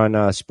right here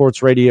on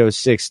Sports Radio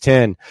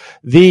 610.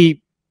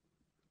 The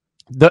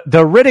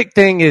Riddick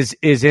thing is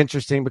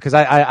interesting because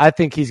I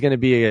think he's going to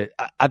be a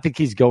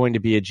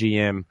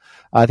GM.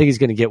 I think he's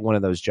going to get one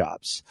of those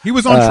jobs. He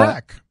was on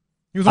track.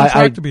 He was on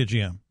track to be a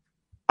GM.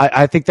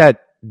 I think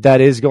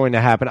that is going to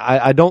happen.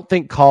 I don't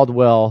think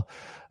Caldwell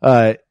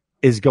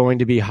is going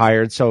to be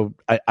hired, so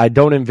I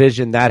don't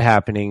envision that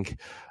happening.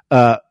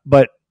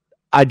 But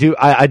I do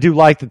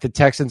like that the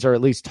Texans are at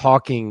least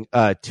talking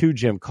to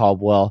Jim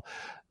Caldwell.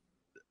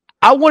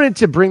 I wanted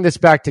to bring this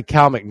back to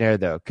Cal McNair,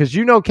 though, because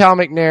Cal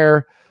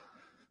McNair,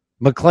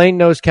 McClain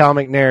knows Cal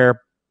McNair.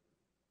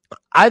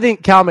 I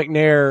think Cal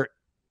McNair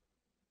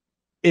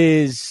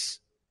is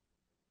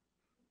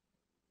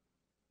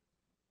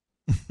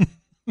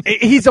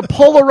he's a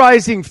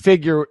polarizing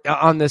figure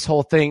on this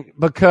whole thing,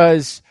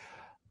 because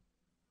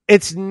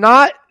it's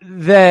not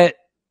that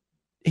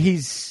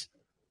he's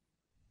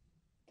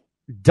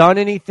done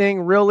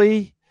anything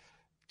really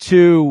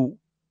to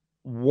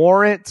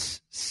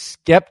warrant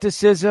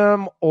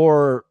skepticism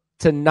or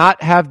to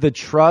not have the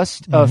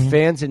trust of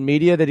fans and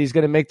media that he's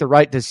going to make the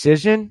right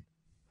decision.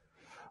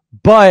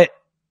 But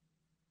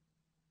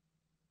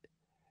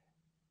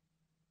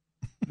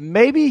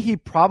maybe he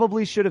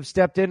probably should have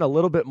stepped in a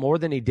little bit more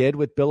than he did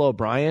with Bill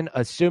O'Brien,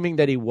 assuming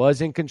that he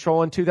was in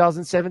control in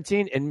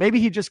 2017. And maybe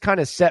he just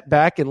kind of sat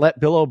back and let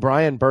Bill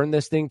O'Brien burn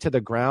this thing to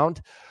the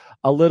ground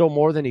a little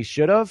more than he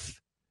should have.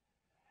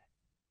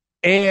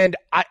 And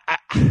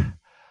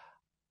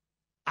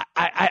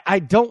I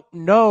don't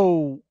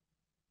know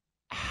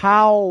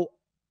how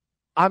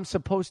I'm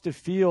supposed to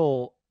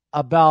feel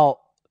about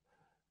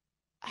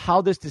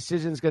how this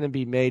decision is going to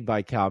be made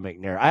by Cal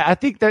McNair. I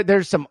think that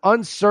there's some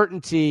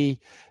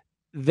uncertainty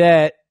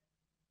that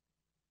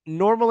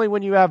normally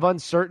when you have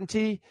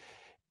uncertainty,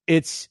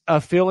 it's a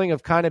feeling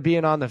of kind of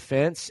being on the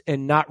fence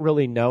and not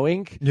really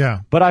knowing. Yeah.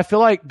 But I feel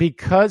like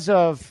because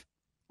of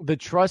the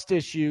trust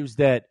issues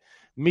that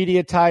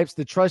media types,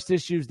 the trust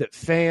issues that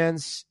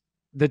fans,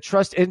 the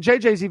trust, and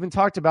JJ's even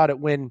talked about it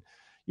when,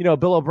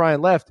 Bill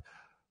O'Brien left.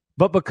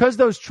 But because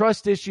those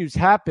trust issues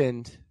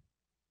happened,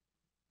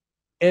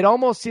 it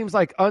almost seems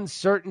like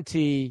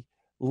uncertainty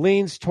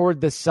leans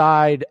toward the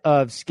side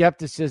of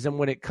skepticism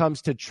when it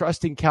comes to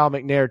trusting Cal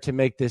McNair to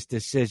make this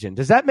decision.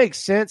 Does that make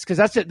sense? Because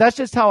that's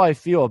just how I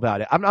feel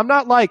about it. I'm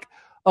not like,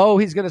 oh,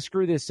 he's going to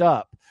screw this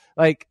up.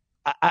 Like,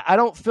 I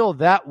don't feel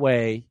that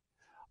way.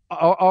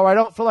 Or I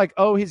don't feel like,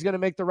 oh, he's going to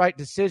make the right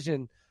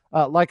decision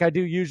like I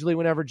do usually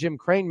whenever Jim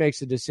Crane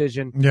makes a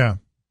decision. Yeah.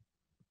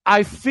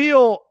 I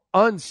feel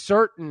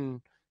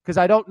uncertain because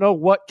I don't know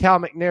what Cal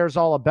McNair is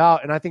all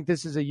about, and I think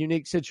this is a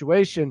unique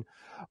situation.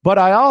 But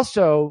I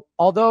also,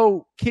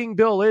 although King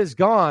Bill is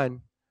gone,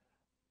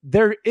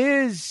 there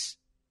is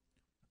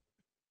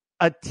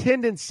a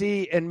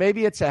tendency, and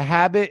maybe it's a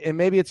habit, and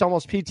maybe it's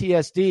almost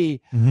PTSD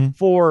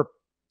for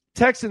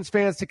Texans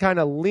fans to kind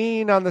of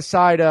lean on the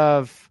side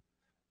of,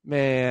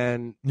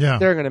 man,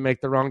 they're going to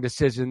make the wrong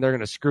decision. They're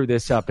going to screw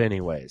this up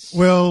anyways.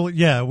 Well,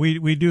 yeah,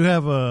 we do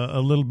have a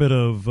little bit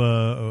of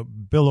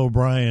Bill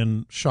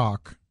O'Brien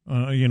shock,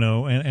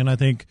 and I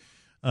think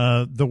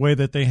the way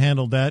that they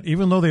handled that,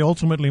 even though they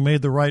ultimately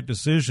made the right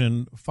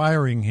decision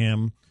firing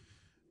him,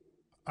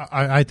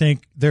 I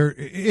think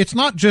it's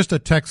not just a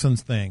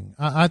Texans thing.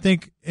 I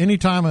think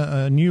anytime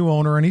a new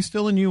owner, and he's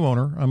still a new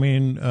owner, I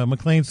mean,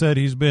 McClain said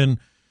he's been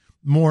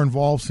more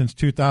involved since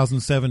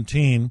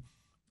 2017.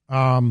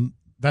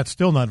 That's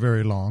still not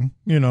very long,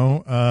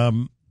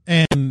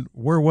 and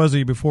where was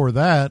he before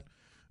that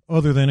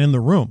other than in the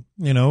room,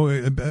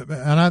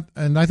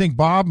 and I think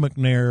Bob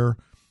McNair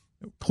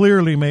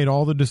clearly made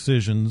all the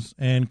decisions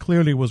and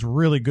clearly was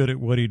really good at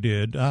what he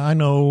did. I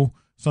know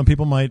some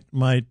people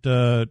might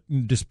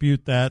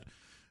dispute that,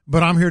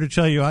 but I'm here to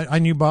tell you I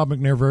knew Bob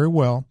McNair very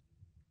well,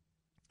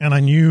 and I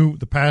knew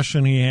the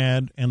passion he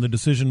had and the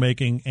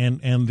decision-making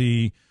and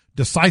the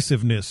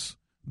decisiveness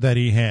that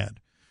he had.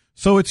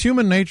 So it's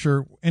human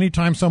nature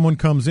anytime someone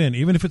comes in,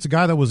 even if it's a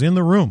guy that was in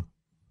the room,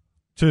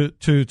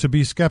 to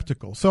be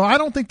skeptical. So I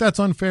don't think that's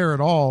unfair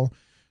at all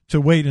to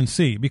wait and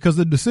see, because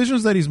the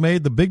decisions that he's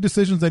made, the big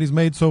decisions that he's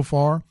made so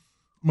far,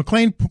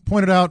 McClain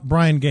pointed out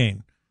Brian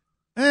Gaine.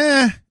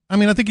 I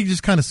mean, I think he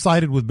just kind of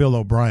sided with Bill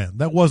O'Brien.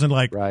 That wasn't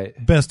like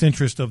best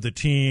interest of the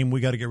team. We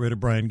got to get rid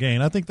of Brian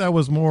Gaine. I think that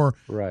was more,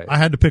 I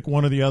had to pick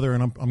one or the other,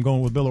 and I'm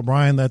going with Bill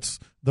O'Brien. That's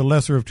the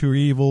lesser of two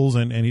evils,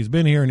 and he's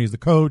been here, and he's the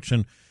coach,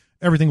 and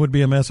everything would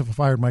be a mess if I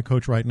fired my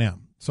coach right now.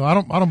 So I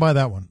don't buy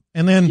that one.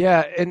 And then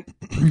and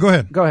go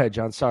ahead,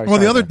 John. Sorry. Well,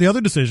 the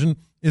other decision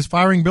is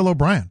firing Bill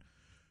O'Brien.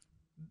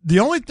 The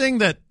only thing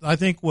that I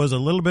think was a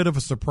little bit of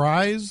a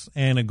surprise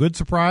and a good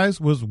surprise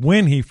was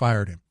when he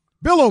fired him.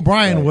 Bill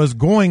O'Brien was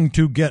going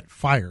to get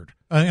fired.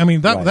 I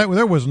mean, that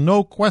there was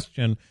no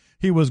question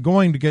he was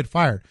going to get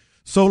fired.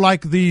 So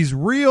like these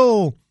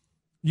real,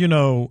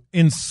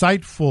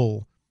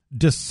 insightful,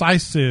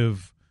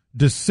 decisive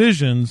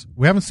decisions,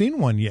 we haven't seen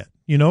one yet.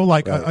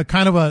 A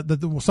kind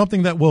of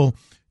something that will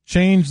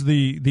change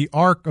the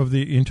arc of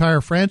the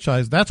entire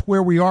franchise. That's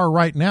where we are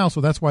right now.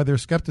 So that's why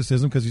there's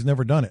skepticism, because he's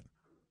never done it.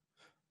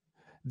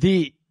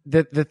 The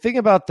thing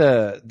about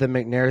the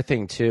McNair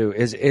thing too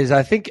is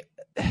I think,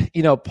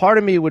 part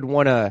of me would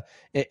want to,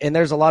 and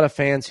there's a lot of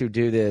fans who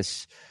do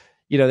this,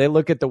 they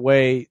look at the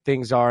way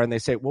things are and they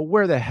say, well,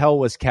 where the hell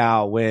was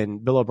Cal when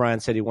Bill O'Brien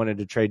said he wanted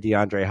to trade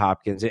DeAndre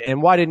Hopkins?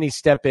 And why didn't he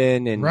step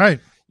in and,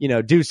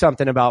 do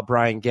something about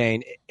Brian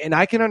Gaine? And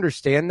I can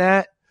understand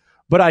that,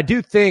 but I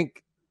do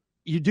think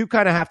you do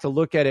kind of have to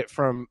look at it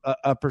from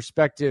a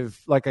perspective,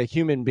 like a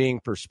human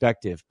being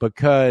perspective,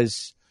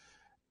 because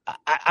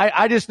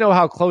I just know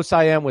how close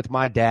I am with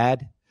my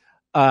dad.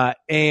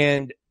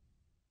 And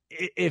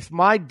if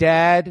my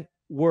dad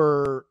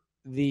were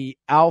the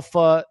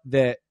alpha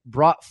that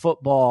brought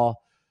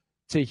football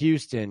to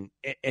Houston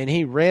and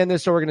he ran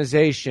this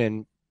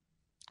organization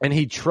and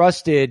he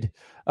trusted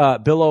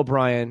Bill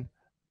O'Brien,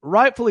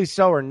 rightfully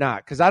so or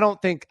not, because I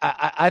don't think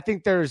I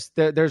think there's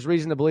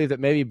reason to believe that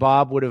maybe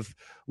Bob would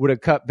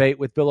have cut bait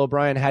with Bill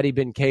O'Brien had he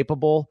been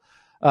capable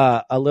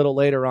a little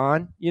later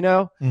on,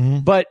 Mm-hmm.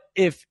 But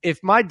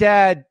if my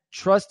dad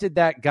trusted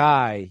that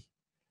guy,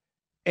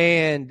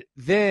 and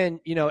then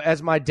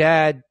as my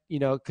dad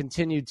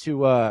continued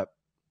to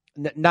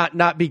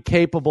not be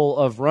capable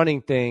of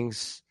running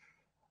things,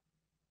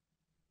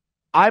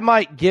 I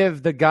might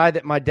give the guy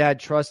that my dad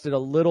trusted a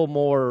little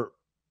more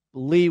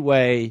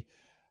leeway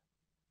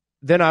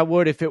than I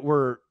would if it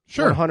were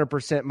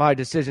 100% my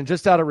decision,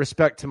 just out of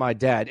respect to my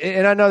dad.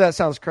 And I know that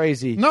sounds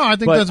crazy. No, I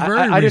think that's very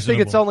reasonable. I just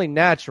think it's only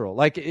natural.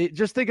 Like,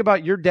 just think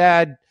about your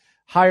dad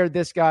hired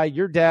this guy.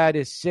 Your dad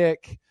is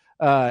sick,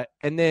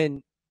 and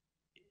then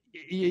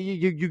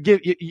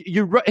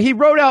he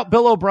wrote out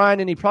Bill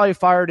O'Brien, and he probably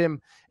fired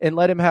him and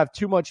let him have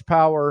too much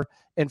power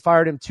and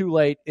fired him too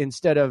late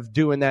instead of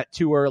doing that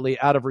too early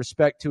out of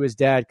respect to his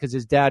dad, because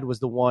his dad was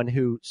the one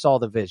who saw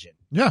the vision.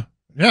 Yeah.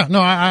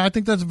 No, I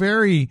think that's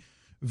very,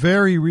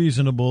 very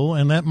reasonable,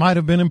 and that might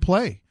have been in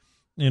play,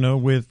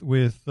 with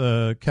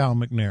Cal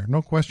McNair.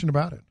 No question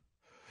about it.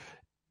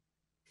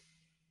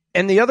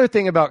 And the other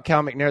thing about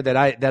Cal McNair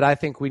that I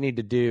think we need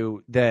to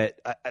do that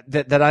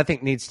I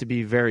think needs to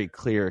be very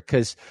clear,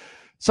 because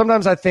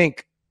sometimes I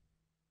think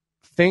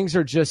things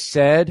are just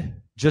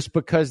said just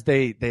because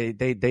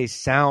they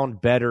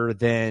sound better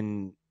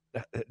than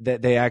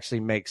that they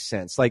actually make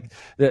sense. Like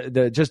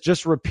the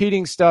just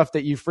repeating stuff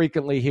that you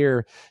frequently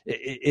hear,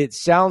 it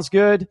sounds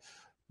good,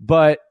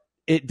 but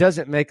it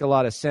doesn't make a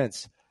lot of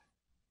sense.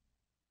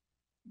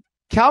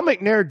 Cal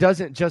McNair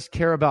doesn't just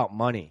care about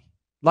money.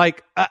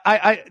 Like,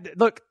 I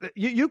look,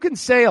 you can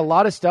say a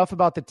lot of stuff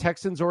about the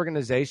Texans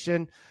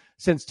organization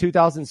since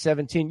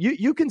 2017.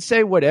 You can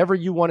say whatever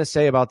you want to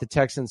say about the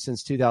Texans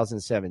since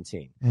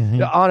 2017.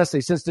 Mm-hmm. Honestly,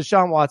 since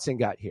Deshaun Watson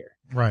got here.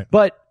 Right.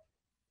 But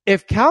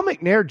if Cal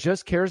McNair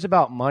just cares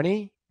about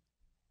money,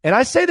 and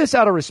I say this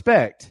out of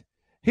respect,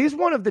 he's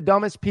one of the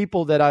dumbest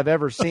people that I've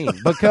ever seen,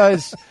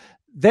 because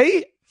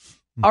they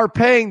are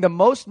paying the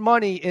most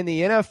money in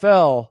the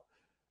NFL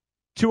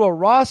to a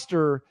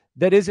roster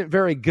that isn't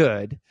very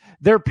good.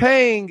 They're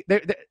paying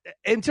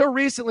until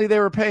recently they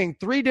were paying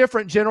 3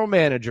 different general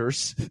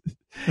managers.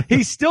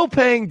 He's still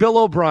paying Bill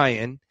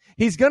O'Brien.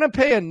 He's going to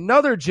pay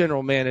another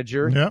general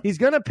manager. Yep. He's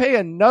going to pay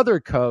another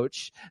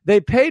coach. They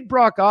paid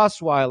Brock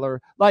Osweiler.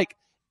 Like,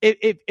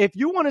 if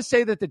you want to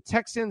say that the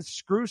Texans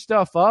screw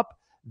stuff up,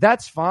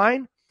 that's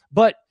fine.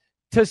 But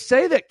to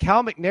say that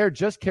Cal McNair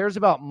just cares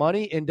about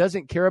money and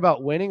doesn't care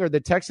about winning, or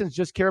the Texans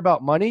just care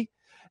about money,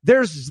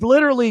 there's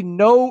literally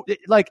no,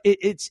 like,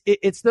 it's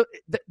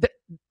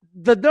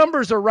the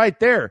numbers are right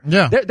there.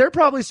 Yeah. They're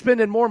probably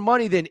spending more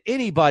money than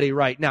anybody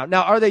right now.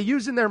 Now, are they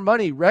using their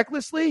money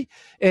recklessly?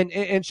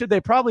 And should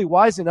they probably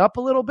wisen up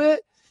a little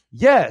bit?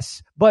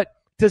 Yes. But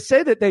to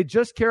say that they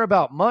just care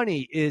about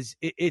money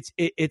it's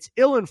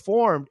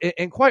ill-informed.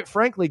 And quite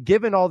frankly,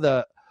 given all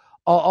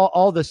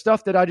the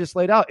stuff that I just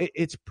laid out,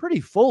 it's pretty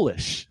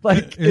foolish.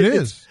 Like, it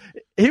is.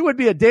 He would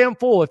be a damn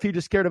fool if he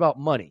just cared about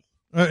money.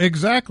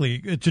 Exactly.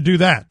 To do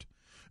that.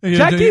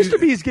 Jack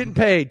Easterby's getting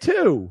paid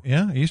too.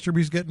 Yeah.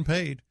 Easterby's getting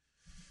paid.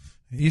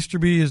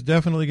 Easterby is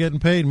definitely getting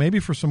paid,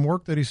 maybe for some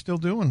work that he's still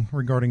doing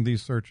regarding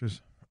these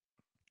searches.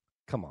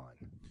 Come on.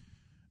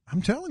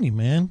 I'm telling you,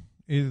 man,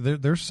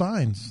 there's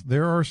signs.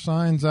 There are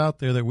signs out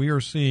there that we are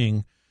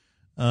seeing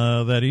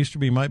that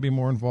Easterby might be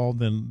more involved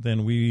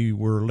than we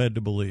were led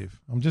to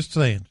believe. I'm just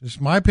saying. It's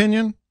my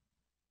opinion.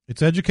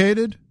 It's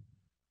educated,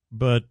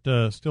 but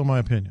still my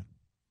opinion.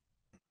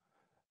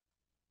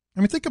 I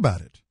mean, think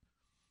about it.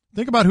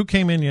 Think about who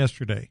came in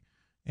yesterday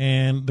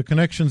and the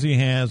connections he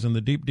has and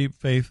the deep, deep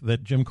faith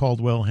that Jim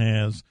Caldwell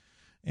has,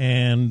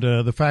 and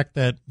the fact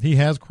that he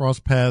has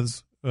crossed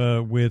paths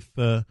with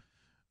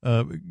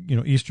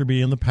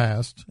Easterby in the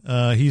past.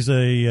 He's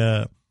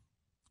a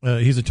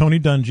Tony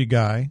Dungy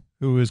guy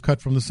who is cut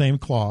from the same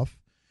cloth.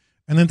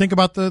 And then think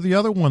about the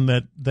other one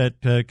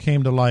that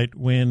came to light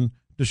when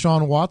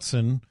Deshaun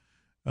Watson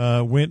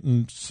went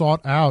and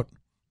sought out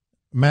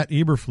Matt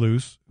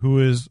Eberflus, who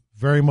is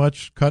very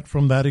much cut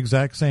from that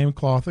exact same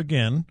cloth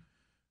again.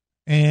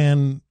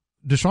 And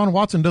Deshaun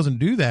Watson doesn't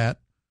do that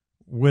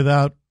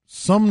without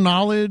some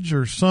knowledge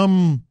or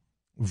some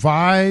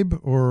vibe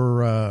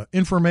or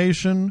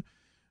information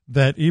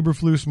that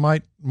Eberflus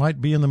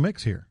might be in the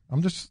mix here.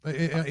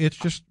 It's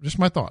just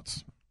my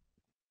thoughts.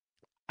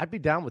 I'd be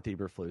down with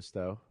Eberflus,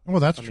 though. Well,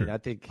 that's true. I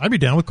think I'd be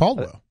down with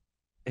Caldwell.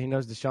 He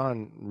knows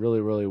Deshaun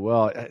really, really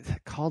well.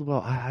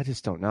 Caldwell, I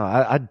just don't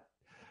know.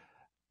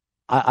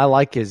 I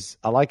like his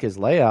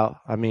layout.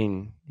 I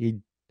mean,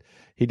 he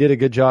did a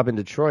good job in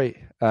Detroit,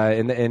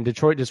 and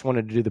Detroit just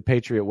wanted to do the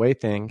Patriot way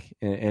thing,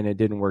 and it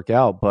didn't work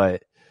out.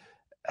 But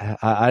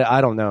I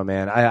don't know,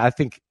 man. I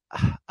think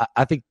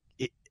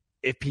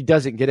if he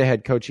doesn't get a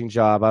head coaching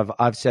job,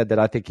 I've said that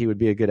I think he would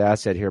be a good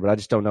asset here, but I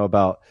just don't know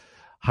about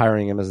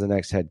hiring him as the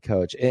next head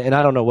coach, and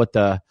I don't know what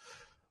the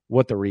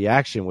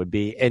reaction would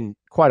be. And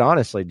quite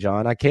honestly,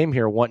 John, I came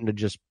here wanting to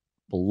just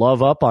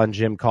love up on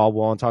Jim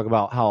Caldwell and talk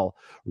about how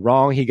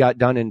wrong he got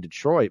done in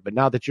Detroit. But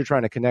now that you're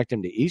trying to connect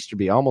him to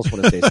Easterby, I almost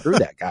want to say screw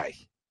that guy.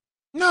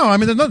 No, I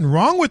mean, there's nothing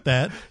wrong with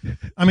that.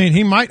 I mean,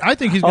 he might. I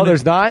think he's. Oh,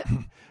 there's not.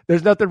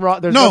 There's nothing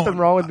wrong. There's nothing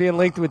wrong with being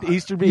linked with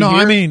Easterby. No, here?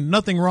 I mean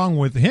nothing wrong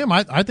with him.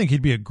 I think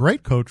he'd be a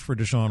great coach for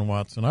Deshaun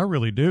Watson. I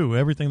really do.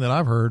 Everything that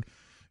I've heard,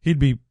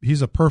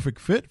 he's a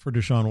perfect fit for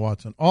Deshaun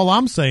Watson. All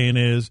I'm saying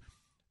is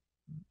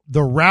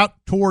the route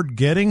toward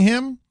getting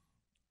him,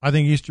 I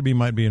think Easterby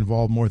might be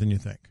involved more than you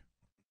think.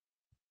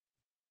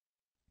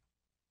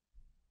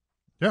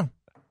 Yeah.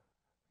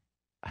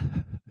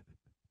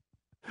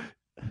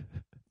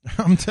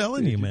 I'm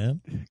telling you,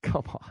 man.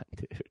 Come on,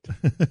 dude.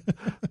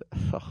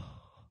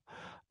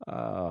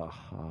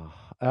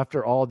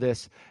 After all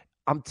this,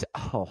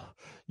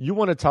 you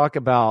want to talk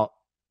about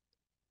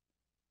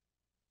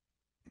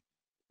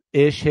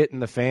ish hitting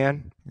the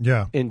fan?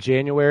 Yeah. In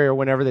January or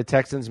whenever the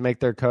Texans make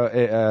their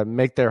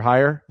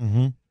hire.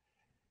 Mm-hmm.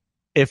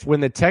 If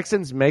when the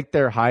Texans make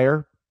their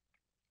hire,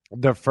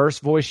 the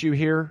first voice you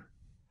hear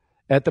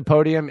at the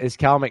podium is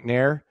Cal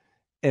McNair,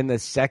 and the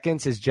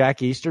second is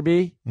Jack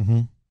Easterby.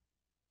 Mm-hmm.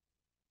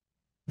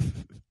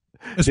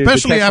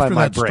 Especially dude, after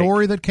that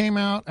story that came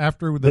out,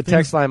 after the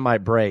text line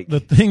might break. The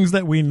things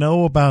that we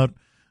know about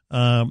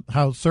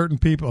how certain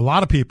people, a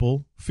lot of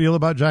people, feel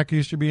about Jack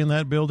Easterby in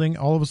that building.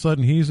 All of a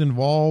sudden, he's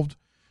involved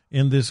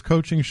in this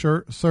coaching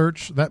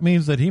search. That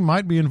means that he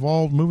might be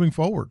involved moving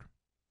forward.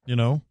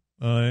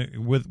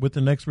 With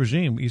the next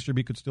regime,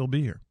 Easterby could still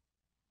be here.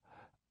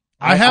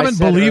 I haven't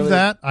believed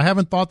that. I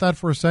haven't thought that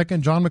for a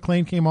second. John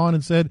McClain came on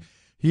and said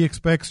he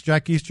expects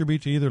Jack Easterby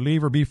to either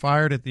leave or be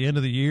fired at the end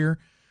of the year.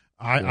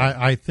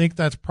 I think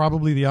that's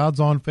probably the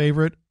odds-on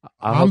favorite.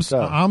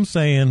 I'm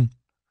saying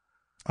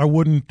I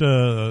wouldn't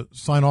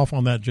sign off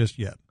on that just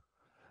yet.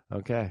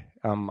 Okay,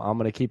 I'm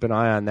going to keep an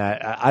eye on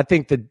that. I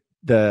think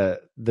the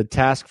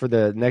task for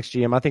the next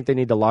GM, I think they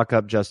need to lock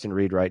up Justin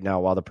Reed right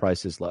now while the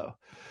price is low.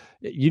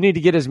 You need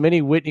to get as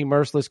many Whitney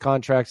Merciless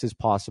contracts as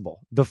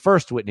possible. The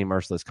first Whitney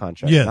Merciless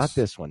contract, yes. Not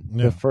this one.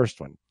 Yeah. The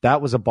first one.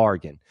 That was a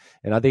bargain.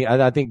 And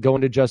I think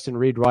going to Justin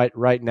Reed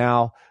right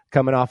now,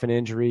 coming off an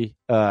injury,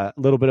 a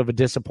little bit of a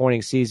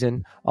disappointing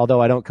season,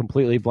 although I don't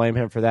completely blame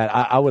him for that.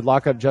 I would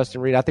lock up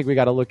Justin Reed. I think we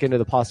got to look into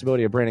the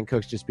possibility of Brandon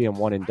Cooks just being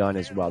one and done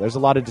as well. There's a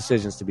lot of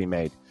decisions to be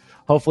made.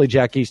 Hopefully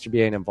Jack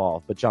Easterby ain't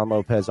involved, but John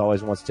Lopez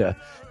always wants to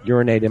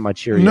urinate in my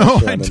Cheerios.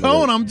 No, I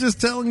don't. I'm just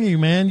telling you,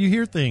 man. You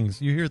hear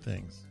things.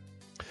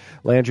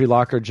 Landry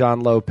Locker,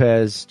 John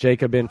Lopez,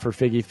 Jacob in for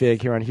Figgy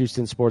Fig here on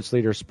Houston Sports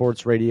Leader,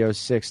 Sports Radio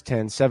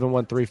 610,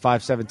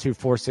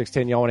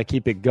 713-572-4610. Y'all want to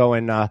keep it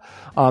going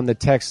on the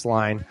text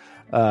line.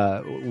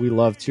 We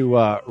love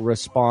to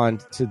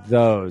respond to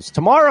those.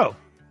 Tomorrow,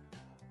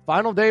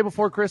 final day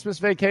before Christmas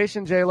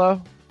vacation,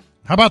 J-Lo.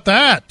 How about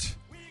that?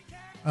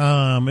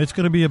 It's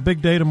going to be a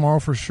big day tomorrow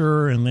for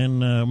sure. And then,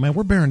 man,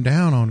 we're bearing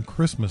down on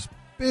Christmas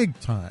big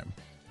time.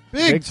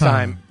 Big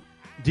time.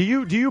 Do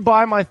you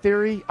buy my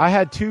theory? I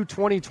had two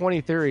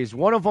 2020 theories.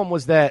 One of them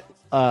was that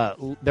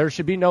there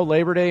should be no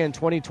Labor Day in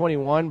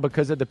 2021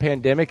 because of the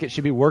pandemic. It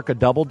should be work a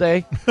double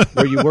day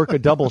where you work a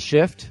double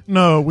shift.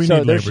 No, we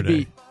need Labor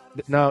Day.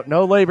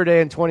 No Labor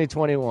Day in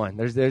 2021.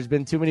 There's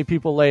been too many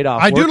people laid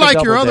off. I do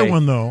like your other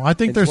one, though. I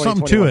think there's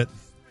something to it.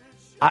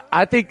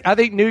 I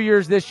think New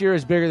Year's this year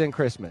is bigger than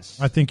Christmas.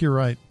 I think you're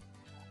right.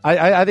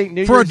 I think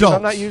New For Year's adults.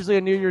 I'm not usually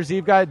a New Year's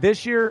Eve guy.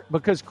 This year,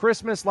 because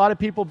Christmas, a lot of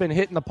people have been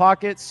hitting the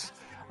pockets.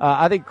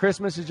 I think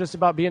Christmas is just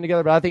about being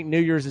together, but I think New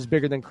Year's is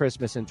bigger than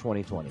Christmas in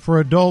 2020. For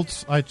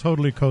adults, I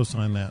totally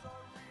co-sign that.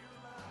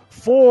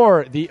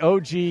 For the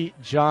OG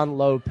John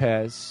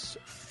Lopez,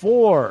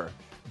 for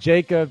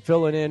Jacob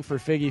filling in for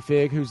Figgy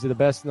Fig, who's the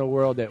best in the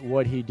world at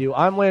what he do.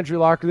 I'm Landry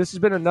Locker. This has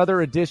been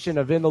another edition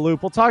of In the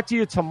Loop. We'll talk to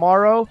you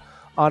tomorrow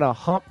on a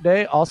hump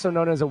day, also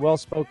known as a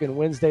well-spoken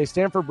Wednesday.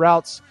 Stanford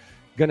Brought's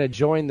going to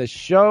join the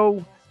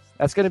show.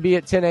 That's going to be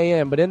at 10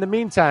 a.m. But in the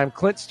meantime,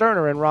 Clint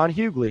Sterner and Ron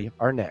Hughley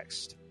are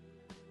next.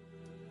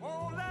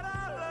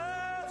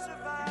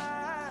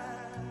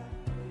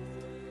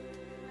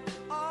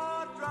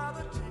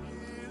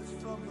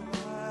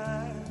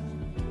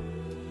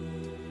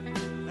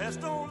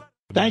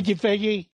 Thank you, Figgy.